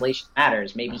like translation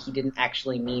matters. Maybe he didn't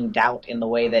actually mean doubt in the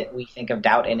way that we think of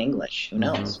doubt in English. Who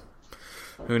knows?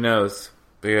 Who knows?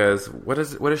 Because what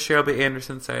does Cheryl B.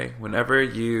 Anderson say? Whenever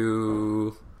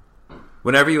you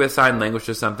assign language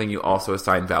to something, you also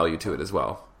assign value to it as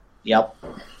well. Yep.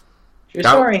 True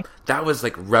story. That was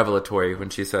like revelatory when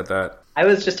she said that. I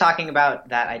was just talking about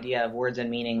that idea of words and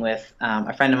meaning with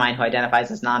a friend of mine who identifies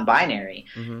as non-binary,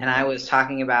 and I was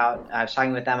talking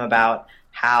with them about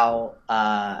how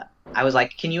I was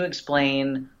like, can you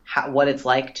explain what it's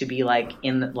like to be like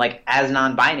as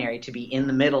non-binary, to be in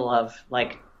the middle of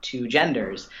like two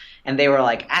genders? And they were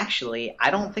like, actually,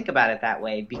 I don't think about it that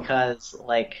way, because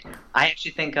like I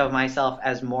actually think of myself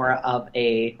as more of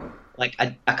a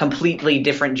completely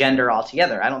different gender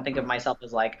altogether. I don't think of myself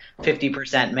as like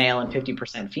 50% male and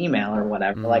 50% female or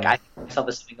whatever. Mm-hmm. Like I think of myself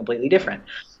as something completely different.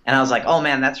 And I was like, oh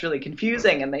man, that's really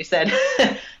confusing. And they said,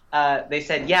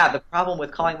 yeah, the problem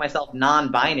with calling myself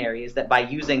non-binary is that by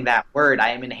using that word, I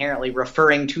am inherently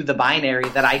referring to the binary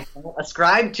that I don't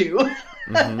ascribe to.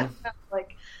 Mm-hmm.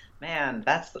 Like, man,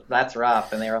 that's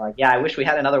rough. And they were like, yeah, I wish we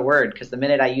had another word, because the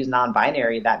minute I use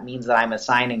non-binary, that means that I'm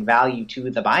assigning value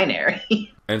to the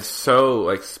binary. And so,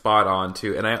 like, spot on,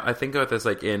 too. And I think about this,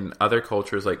 like, in other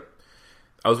cultures. Like,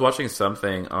 I was watching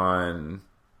something on...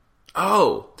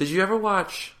 Oh! Did you ever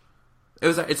watch...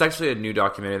 It's actually a new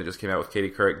documentary that just came out with Katie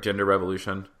Couric, Gender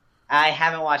Revolution. I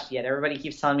haven't watched it yet. Everybody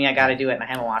keeps telling me I gotta do it, and I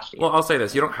haven't watched it yet. Well, I'll say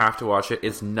this. You don't have to watch it.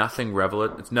 It's nothing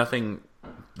It's nothing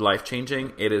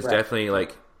life-changing. It is definitely,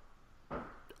 like,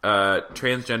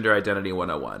 transgender identity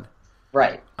 101.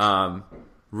 Right.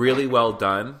 Really well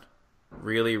done.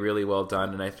 Really, really well done.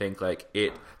 And I think like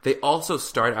they also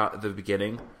start out at the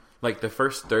beginning, like the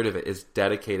first third of it is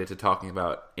dedicated to talking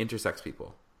about intersex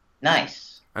people.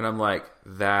 Nice. And I'm like,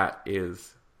 that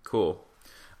is cool.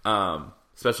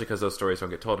 Especially because those stories don't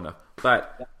get told enough.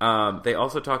 But they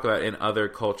also talk about in other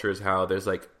cultures how there's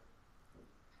like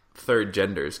third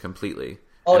genders completely.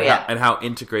 Oh, and yeah. And how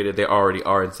integrated they already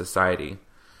are in society.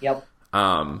 Yep.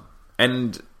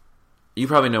 And you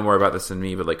probably know more about this than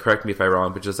me, but like, correct me if I'm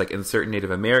wrong, but just like in certain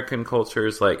Native American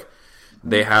cultures, like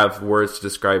they have words to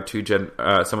describe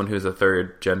someone who's a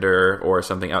third gender or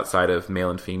something outside of male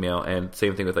and female. And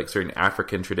same thing with like certain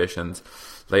African traditions.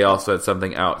 They also had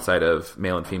something outside of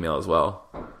male and female as well.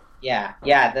 Yeah.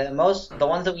 The ones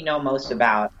that we know most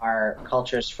about are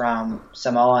cultures from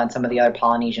Samoa and some of the other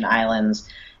Polynesian islands,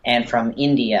 and from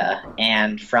India,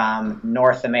 and from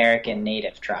North American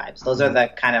native tribes. Those are the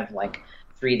kind of like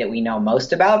three that we know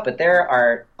most about, but there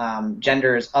are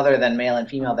genders other than male and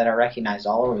female that are recognized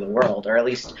all over the world, or at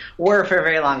least were for a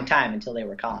very long time until they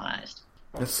were colonized.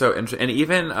 That's so interesting. And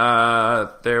even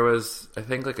there was, I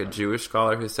think, like a Jewish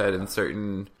scholar who said in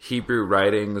certain Hebrew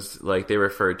writings, like they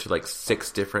referred to like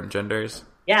 6 different genders.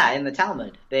 Yeah, in the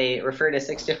Talmud, they refer to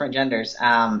 6 different genders,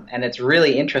 and it's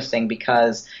really interesting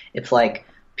because it's like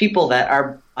people that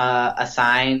are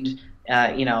assigned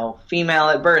female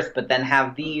at birth, but then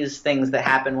have these things that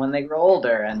happen when they grow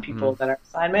older, and people that are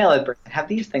assigned male at birth and have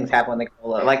these things happen when they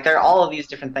grow older. Like, there are all of these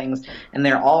different things, and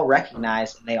they're all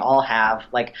recognized, and they all have,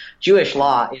 like, Jewish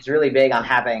law is really big on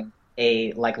having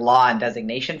a, like, law and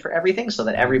designation for everything so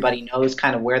that everybody knows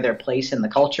kind of where their place in the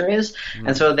culture is.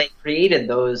 And so they created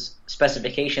those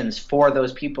specifications for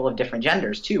those people of different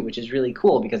genders, too, which is really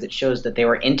cool because it shows that they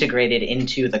were integrated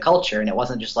into the culture, and it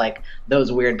wasn't just like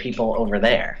those weird people over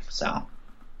there. So,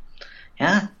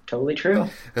 yeah, totally true.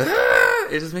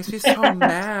 It just makes me so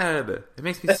mad. It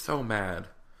makes me so mad.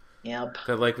 Yep.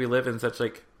 That, like, we live in such,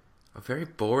 like, a very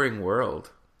boring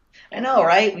world. I know,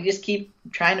 right? We just keep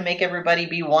trying to make everybody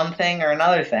be one thing or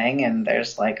another thing, and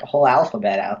there's like a whole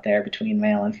alphabet out there between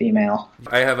male and female.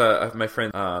 I have my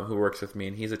friend who works with me,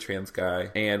 and he's a trans guy,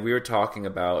 and we were talking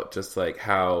about just like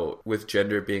how, with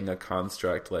gender being a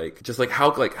construct, like just like how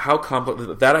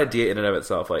complex that idea in and of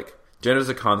itself, like gender is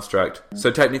a construct.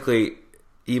 So technically,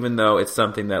 even though it's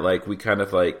something that like we kind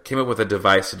of like came up with a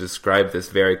device to describe this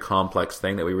very complex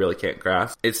thing that we really can't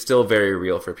grasp, it's still very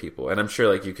real for people. And I'm sure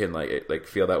like you can like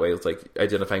feel that way. It's like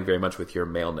identifying very much with your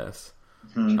maleness.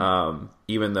 Mm-hmm.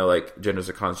 Even though like gender's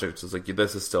a construct, it's like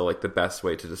this is still like the best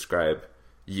way to describe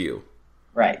you.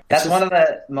 Right. That's one of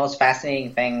the most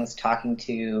fascinating things talking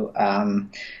to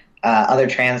other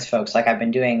trans folks. Like, I've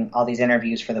been doing all these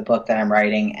interviews for the book that I'm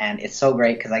writing, and it's so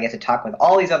great because I get to talk with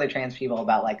all these other trans people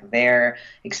about like their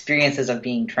experiences of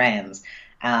being trans.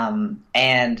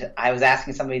 And I was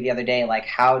asking somebody the other day, like,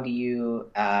 how do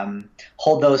you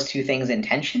hold those two things in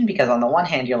tension? Because on the one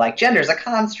hand, you're like, gender's a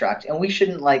construct, and we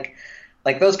shouldn't like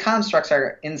those constructs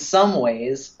are in some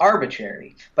ways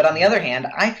arbitrary. But on the other hand,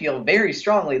 I feel very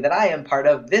strongly that I am part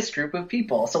of this group of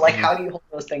people. So like, how do you hold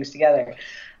those things together?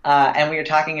 And we were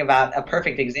talking about a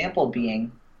perfect example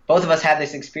being both of us had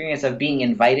this experience of being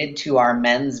invited to our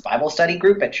men's Bible study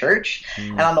group at church.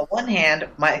 And on the one hand,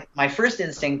 my first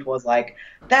instinct was like,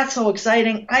 that's so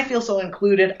exciting. I feel so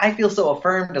included. I feel so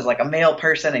affirmed as like a male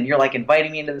person, and you're like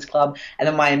inviting me into this club. And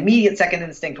then my immediate second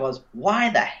instinct was, why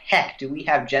the heck do we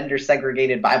have gender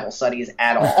segregated Bible studies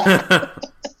at all?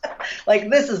 Like,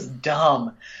 this is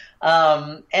dumb.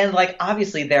 And like,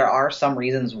 obviously there are some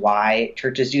reasons why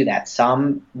churches do that.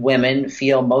 Some women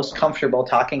feel most comfortable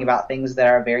talking about things that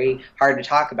are very hard to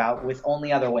talk about with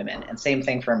only other women, and same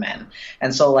thing for men.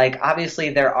 And so like, obviously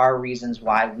there are reasons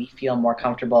why we feel more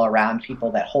comfortable around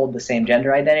people that hold the same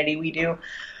gender identity we do.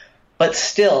 But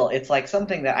still, it's like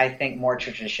something that I think more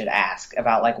churches should ask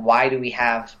about, like, why do we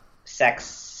have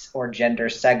sex or gender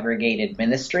segregated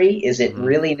ministry? Is it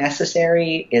really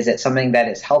necessary? Is it something that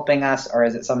is helping us, or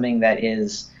is it something that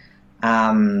is,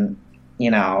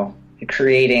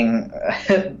 creating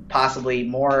possibly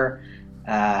more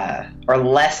or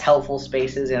less helpful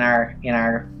spaces in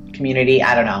our community?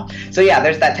 I don't know. So yeah,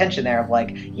 there's that tension there of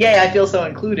like, yay, I feel so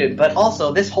included, but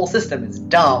also this whole system is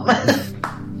dumb.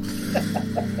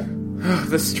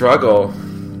 The struggle.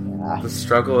 The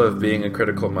struggle of being a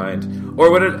critical mind.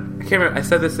 Or I can't remember, I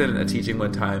said this in a teaching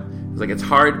one time. It's like, it's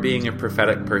hard being a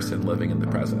prophetic person living in the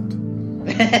present.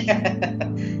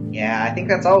 Yeah, I think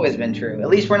that's always been true. At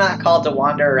least we're not called to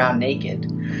wander around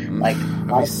naked. Like,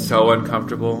 I'd be so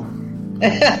uncomfortable.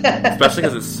 Especially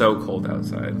because it's so cold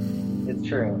outside. It's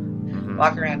true.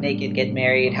 Walk around naked, get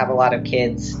married, have a lot of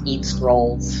kids, eat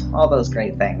scrolls, all those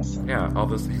great things. Yeah, all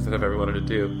those things that I've ever wanted to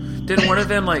do. Didn't one of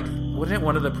them, like, wouldn't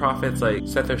one of the prophets, like,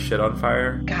 set their shit on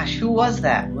fire? Gosh, who was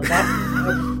that? Was that...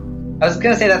 I was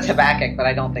going to say that's Habakkuk, but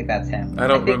I don't think that's him. I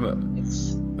think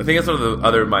it's one of the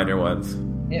other minor ones.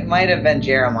 It might have been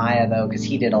Jeremiah, though, because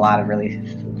he did a lot of really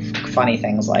funny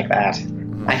things like that.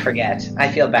 I forget.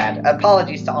 I feel bad.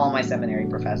 Apologies to all my seminary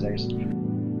professors.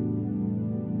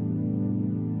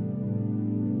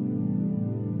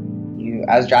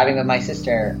 I was driving with my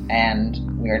sister, and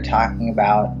I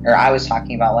was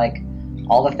talking about, like,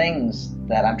 all the things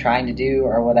that I'm trying to do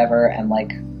or whatever, and,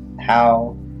 like,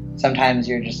 how sometimes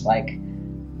you're just like,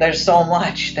 there's so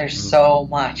much,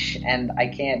 and I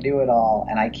can't do it all,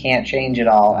 and I can't change it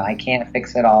all, and I can't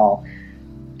fix it all,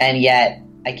 and yet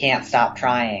I can't stop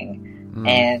trying.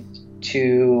 And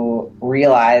to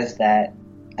realize that,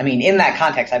 I mean, in that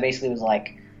context, I basically was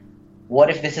like, what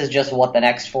if this is just what the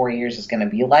next 4 years is going to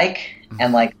be like?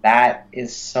 And, like, that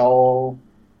is so,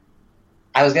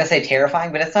 I was going to say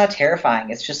terrifying, but it's not terrifying.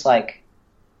 It's just, like,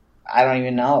 I don't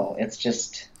even know. It's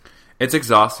just... It's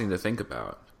exhausting to think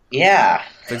about. Yeah.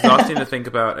 It's exhausting to think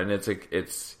about, and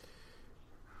it's...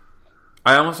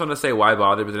 I almost want to say why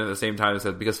bother, but then at the same time it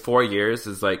says, because 4 years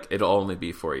is, like, it'll only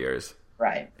be 4 years.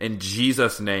 Right. In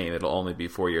Jesus' name, it'll only be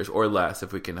 4 years, or less,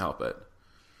 if we can help it.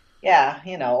 Yeah,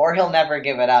 or he'll never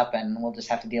give it up, and we'll just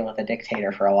have to deal with a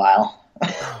dictator for a while.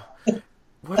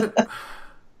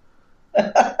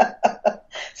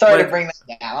 Sorry to bring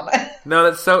that down. No,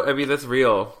 that's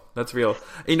real. That's real.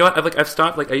 You know what? I've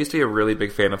stopped. Like, I used to be a really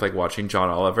big fan of, like, watching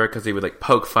John Oliver, because he would, like,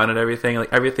 poke fun at everything.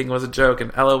 Like, everything was a joke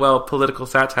and LOL, political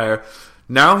satire.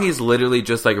 Now he's literally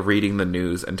just, like, reading the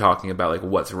news and talking about, like,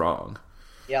 what's wrong.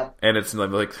 Yep. And it's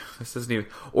like, this isn't even...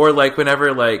 Or, like,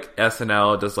 whenever, like,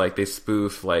 SNL does, like, they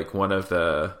spoof, like, one of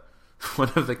the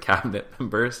cabinet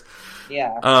members.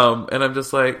 Yeah. And I'm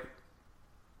just like...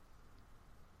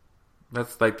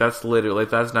 That's literally...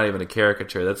 That's not even a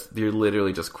caricature. You're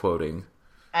literally just quoting.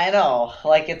 I know.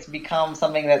 Like, it's become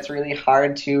something that's really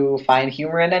hard to find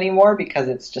humor in anymore, because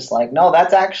it's just like, no,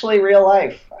 that's actually real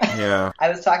life. Yeah. I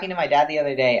was talking to my dad the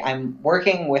other day. I'm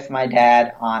working with my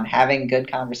dad on having good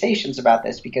conversations about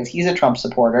this, because he's a Trump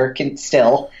supporter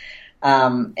still.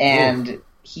 And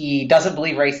he doesn't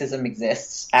believe racism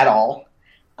exists at all.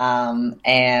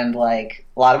 And, like,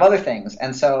 a lot of other things.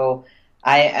 And so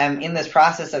I am in this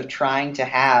process of trying to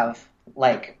have,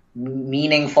 like,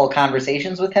 meaningful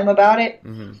conversations with him about it.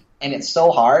 Mm-hmm. And it's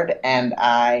so hard. And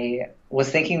I was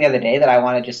thinking the other day that I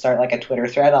want to just start, like, a Twitter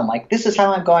thread on, like, this is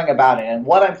how I'm going about it, and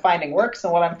what I'm finding works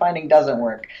and what I'm finding doesn't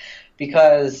work.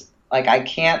 Because, like, I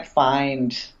can't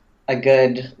find a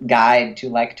good guide to,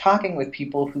 like, talking with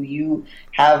people who you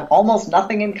have almost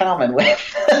nothing in common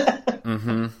with.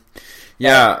 Mm-hmm.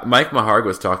 Yeah, Mike Maharg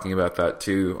was talking about that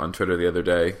too on Twitter the other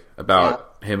day,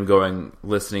 about him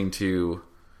listening to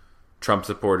Trump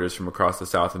supporters from across the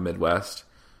South and Midwest.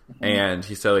 Mm-hmm. And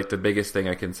he said, like, the biggest thing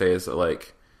I can say is that,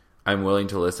 like, I'm willing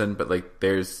to listen, but, like,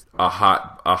 there's a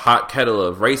hot kettle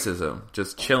of racism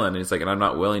just chilling, and he's like, and I'm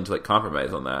not willing to, like,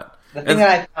 compromise on that. The thing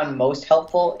that I found most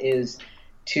helpful is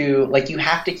to, like, you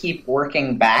have to keep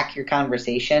working back your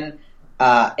conversation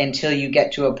until you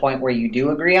get to a point where you do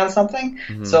agree on something.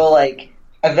 So, like,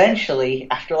 eventually,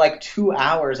 after like 2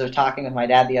 hours of talking with my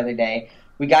dad the other day,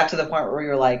 we got to the point where we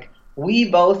were like, we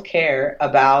both care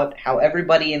about how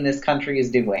everybody in this country is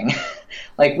doing.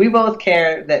 Like, we both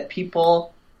care that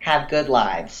people have good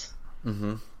lives.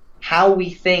 How we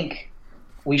think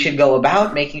we should go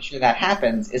about making sure that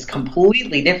happens is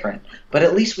completely different. But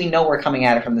at least we know we're coming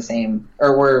at it from the same,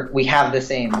 or we have the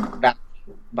same value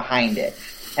behind it.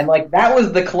 And, like, that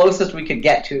was the closest we could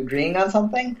get to agreeing on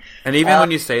something. And even when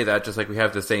you say that, just like, we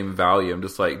have the same value, I'm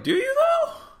just like, do you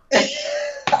though?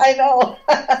 I know.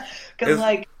 Because,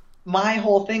 like, my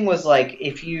whole thing was, like,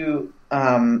 if you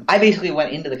I basically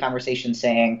went into the conversation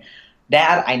saying,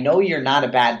 Dad, I know you're not a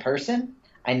bad person.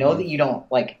 I know that you don't,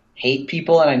 like, hate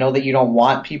people, and I know that you don't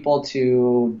want people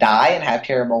to die and have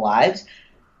terrible lives.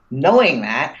 Knowing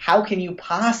that, how can you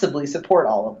possibly support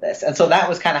all of this? And so that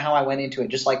was kind of how I went into it,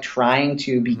 just like trying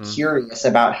to be curious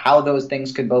about how those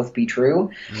things could both be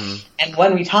true. And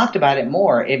when we talked about it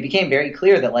more, it became very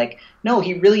clear that, like, no,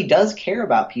 he really does care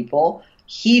about people.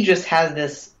 He just has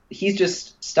this, he's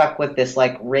just stuck with this,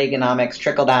 like, Reaganomics,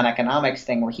 trickle-down economics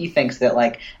thing where he thinks that,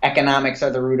 like, economics are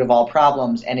the root of all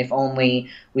problems, and if only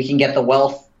we can get the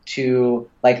wealth to,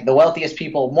 like, the wealthiest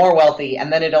people more wealthy,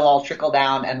 and then it'll all trickle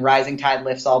down, and rising tide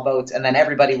lifts all boats, and then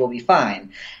everybody will be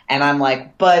fine. And I'm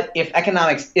like, but if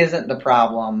economics isn't the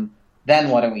problem, then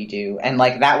what do we do? And,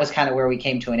 like, that was kind of where we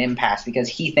came to an impasse, because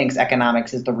he thinks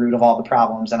economics is the root of all the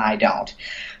problems, and I don't.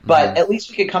 But at least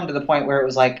we could come to the point where it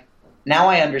was like, now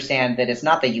I understand that it's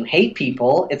not that you hate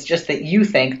people, it's just that you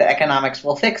think that economics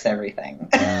will fix everything.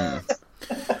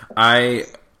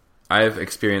 I've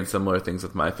experienced similar things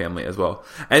with my family as well.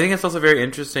 I think it's also very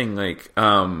interesting, like,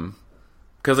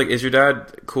 because, like, is your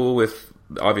dad cool with,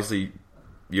 obviously,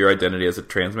 your identity as a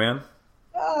trans man?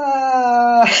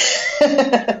 Oh,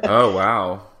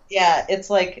 wow. Yeah, it's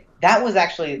like, that was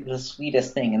actually the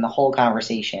sweetest thing in the whole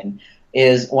conversation,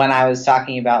 is when I was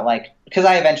talking about, like, because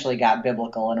I eventually got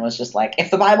biblical and was just like, if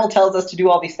the Bible tells us to do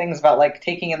all these things about, like,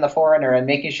 taking in the foreigner and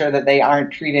making sure that they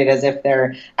aren't treated as if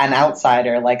they're an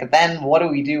outsider, like, then what do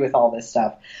we do with all this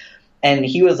stuff? And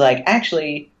he was like,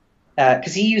 actually,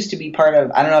 because he used to be part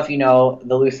of, I don't know if you know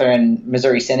the Lutheran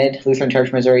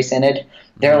Church Missouri Synod.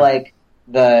 They're like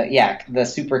the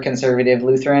super conservative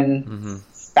Lutheran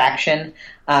faction.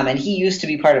 And he used to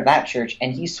be part of that church,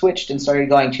 and he switched and started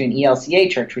going to an ELCA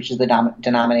church, which is the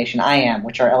denomination I am,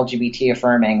 which are LGBT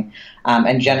affirming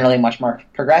and generally much more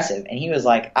progressive. And he was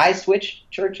like, I switched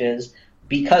churches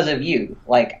because of you.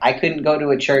 Like, I couldn't go to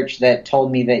a church that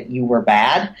told me that you were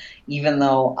bad, even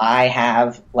though I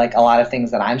have, like, a lot of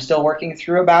things that I'm still working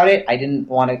through about it. I didn't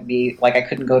want to be, like, I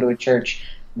couldn't go to a church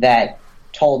that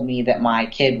told me that my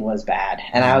kid was bad.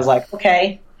 And I was like,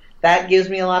 okay, that gives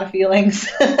me a lot of feelings.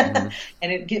 And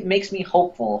it makes me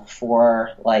hopeful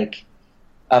for, like,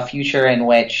 a future in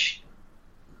which,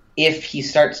 if he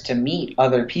starts to meet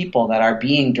other people that are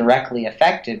being directly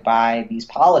affected by these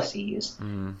policies,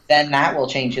 then that will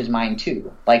change his mind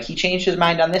too. Like, he changed his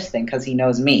mind on this thing because he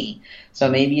knows me. So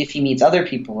maybe if he meets other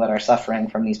people that are suffering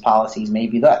from these policies,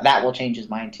 maybe that will change his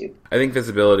mind too. I think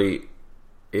visibility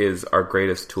is our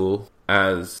greatest tool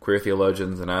as queer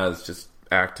theologians and as just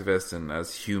activists and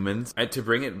as humans. And to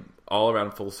bring it all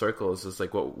around full circle is just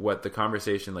like what the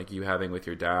conversation, like, you having with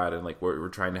your dad and, like, what we're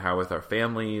trying to have with our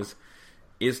families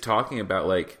is talking about,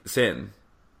 like, sin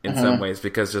in some ways,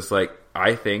 because just, like,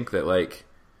 I think that, like,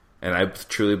 and I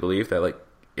truly believe that, like,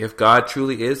 if God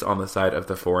truly is on the side of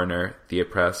the foreigner, the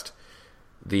oppressed,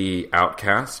 the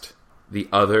outcast, the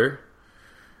other,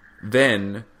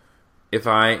 then if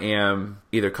I am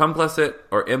either complicit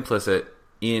or implicit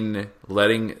in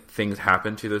letting things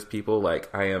happen to those people,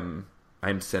 like, I'm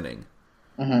sinning.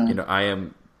 You know, I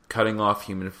am cutting off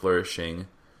human flourishing.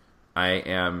 I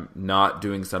am not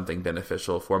doing something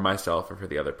beneficial for myself or for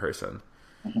the other person.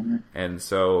 And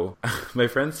so my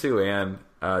friend Sue Ann,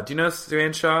 do you know Sue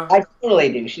Ann Shaw? I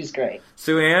totally do. She's great.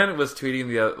 Sue Ann was tweeting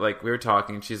we were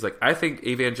talking. She's like, I think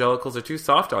evangelicals are too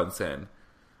soft on sin.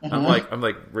 I'm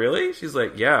like, really? She's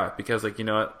like, yeah, because, like, you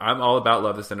know what? I'm all about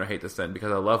love the sin or hate the sin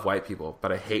because I love white people,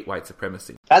 but I hate white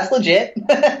supremacy. That's legit.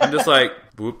 I'm just like,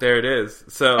 whoop, there it is.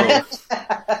 So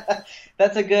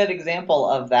that's a good example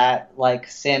of that, like,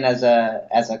 sin as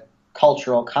a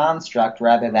cultural construct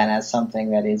rather than as something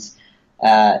that is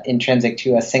intrinsic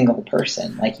to a single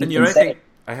person. Like, you can say.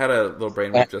 I had a little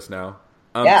brainwave just now.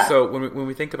 So when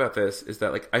we think about this, is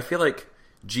that, like, I feel like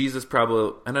Jesus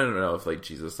probably, and I don't know if, like,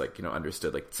 Jesus, like, you know,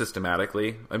 understood, like,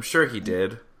 systematically. I'm sure he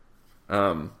did.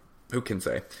 Who can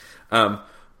say? But,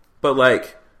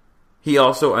 like, he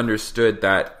also understood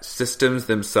that systems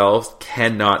themselves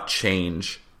cannot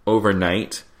change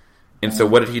overnight And so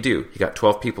what did he do? He got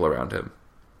 12 people around him,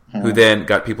 who then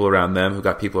got people around them, who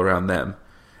got people around them.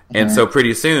 And so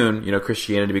pretty soon,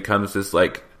 Christianity becomes this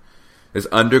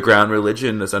underground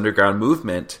religion, this underground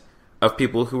movement of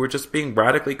people who were just being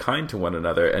radically kind to one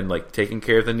another and like taking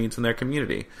care of the needs in their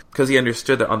community. Because he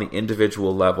understood that on the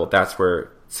individual level, that's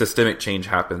where systemic change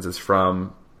happens, is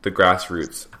from the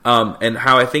grassroots. And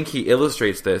how I think he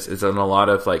illustrates this is in a lot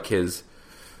of like his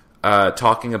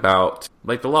talking about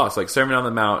like the loss, like Sermon on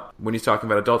the Mount, when he's talking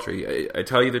about adultery. I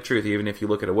tell you the truth, even if you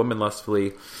look at a woman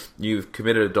lustfully, you've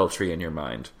committed adultery in your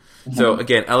mind. So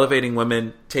again, elevating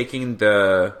women, taking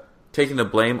the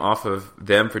blame off of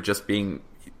them for just being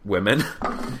women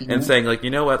and saying like, you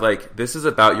know what, like this is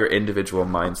about your individual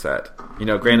mindset.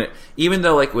 Granted, even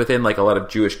though like within like a lot of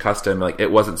Jewish custom, like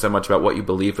it wasn't so much about what you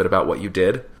believe but about what you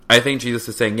did. I think Jesus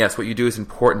is saying, yes, what you do is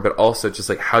important, but also just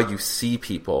like how you see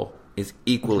people is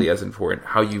equally as important.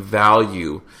 How you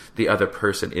value the other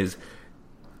person is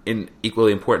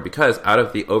equally important, because out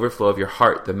of the overflow of your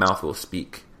heart, the mouth will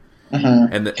speak.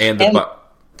 And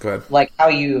go ahead. Like how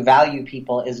you value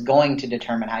people is going to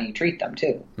determine how you treat them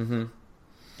too.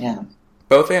 Yeah.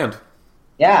 Both and.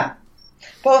 Yeah.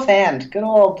 Both and. Good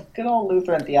old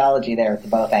Lutheran theology there with the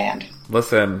both and.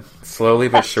 Listen, slowly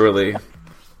but surely,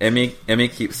 Emmy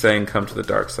keeps saying, "Come to the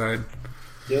dark side."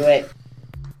 Do it.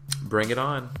 Bring it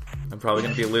on. I'm probably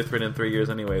going to be a Lutheran in 3 years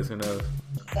anyways. Who knows?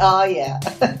 Oh, yeah.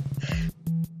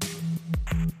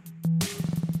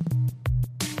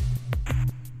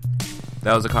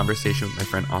 That was a conversation with my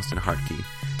friend Austen Hartke.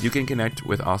 You can connect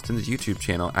with Austen's YouTube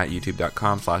channel at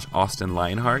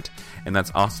youtube.com/AustenLionheart, and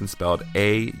that's Austen spelled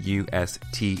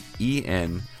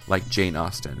Austen, like Jane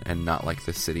Austen, and not like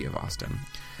the city of Austin.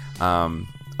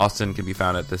 Austen can be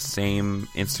found at the same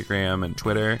Instagram and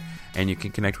Twitter, and you can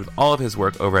connect with all of his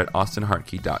work over at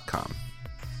austenhartke.com.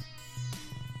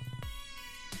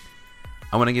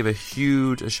 I want to give a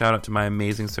huge shout out to my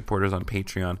amazing supporters on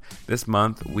Patreon. This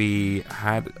month, we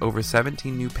had over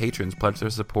 17 new patrons pledge their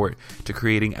support to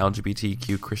creating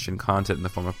LGBTQ Christian content in the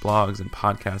form of blogs and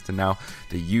podcasts, and now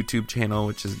the YouTube channel,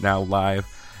 which is now live.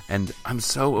 And I'm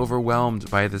so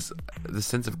overwhelmed by the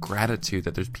sense of gratitude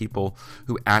that there's people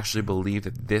who actually believe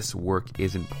that this work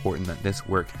is important, that this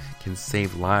work can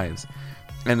save lives.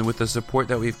 And with the support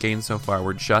that we've gained so far,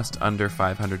 we're just under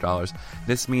 $500.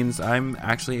 This means I'm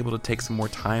actually able to take some more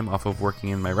time off of working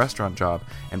in my restaurant job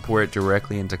and pour it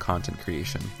directly into content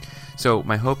creation. So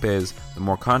my hope is the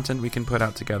more content we can put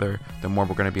out together, the more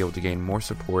we're going to be able to gain more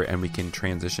support, and we can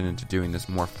transition into doing this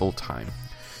more full time.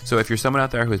 So if you're someone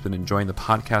out there who has been enjoying the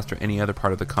podcast or any other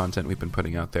part of the content we've been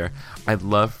putting out there, I'd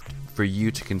love for you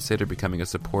to consider becoming a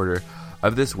supporter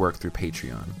of this work through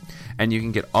Patreon. And you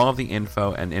can get all of the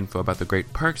info about the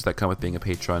great perks that come with being a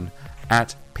patron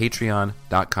at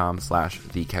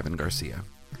patreon.com/thekevingarcia.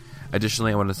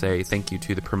 Additionally, I want to say thank you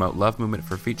to the Promote Love Movement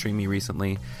for featuring me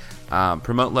recently.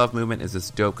 Promote Love Movement is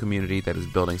this dope community that is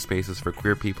building spaces for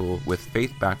queer people with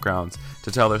faith backgrounds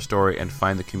to tell their story and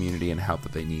find the community and help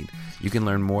that they need. You can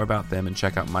learn more about them and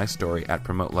check out my story at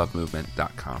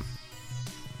promotelovemovement.com.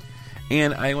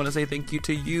 And I want to say thank you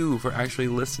to you for actually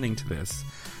listening to this,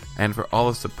 and for all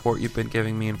the support you've been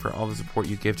giving me, and for all the support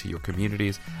you give to your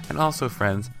communities. And also,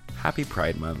 friends, happy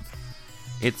Pride Month.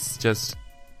 It's just,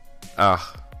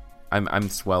 I'm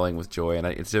swelling with joy, and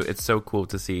it's so cool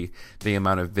to see the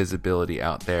amount of visibility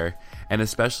out there. And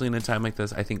especially in a time like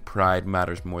this, I think pride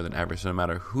matters more than ever. So no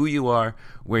matter who you are,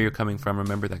 where you're coming from,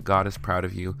 remember that God is proud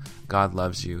of you, God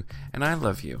loves you, and I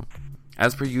love you.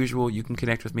 As per usual, you can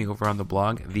connect with me over on the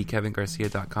blog,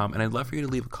 thekevingarcia.com, and I'd love for you to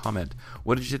leave a comment.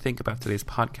 What did you think about today's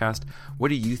podcast? What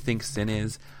do you think sin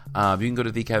is? You can go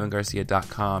to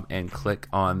thekevingarcia.com and click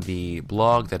on the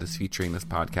blog that is featuring this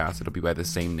podcast. It'll be by the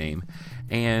same name.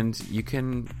 And you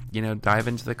can, dive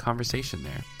into the conversation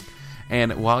there.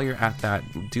 And while you're at that,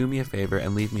 do me a favor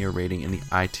and leave me a rating in the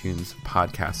iTunes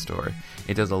podcast store.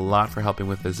 It does a lot for helping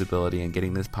with visibility and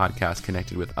getting this podcast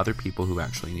connected with other people who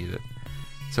actually need it.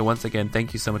 So once again,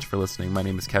 thank you so much for listening. My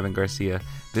name is Kevin Garcia.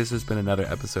 This has been another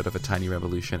episode of A Tiny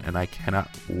Revolution, and I cannot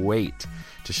wait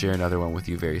to share another one with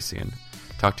you very soon.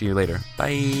 Talk to you later.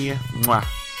 Bye. Mwah.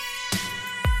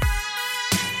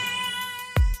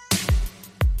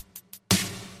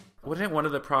 Wouldn't one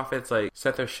of the prophets,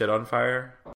 set their shit on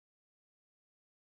fire?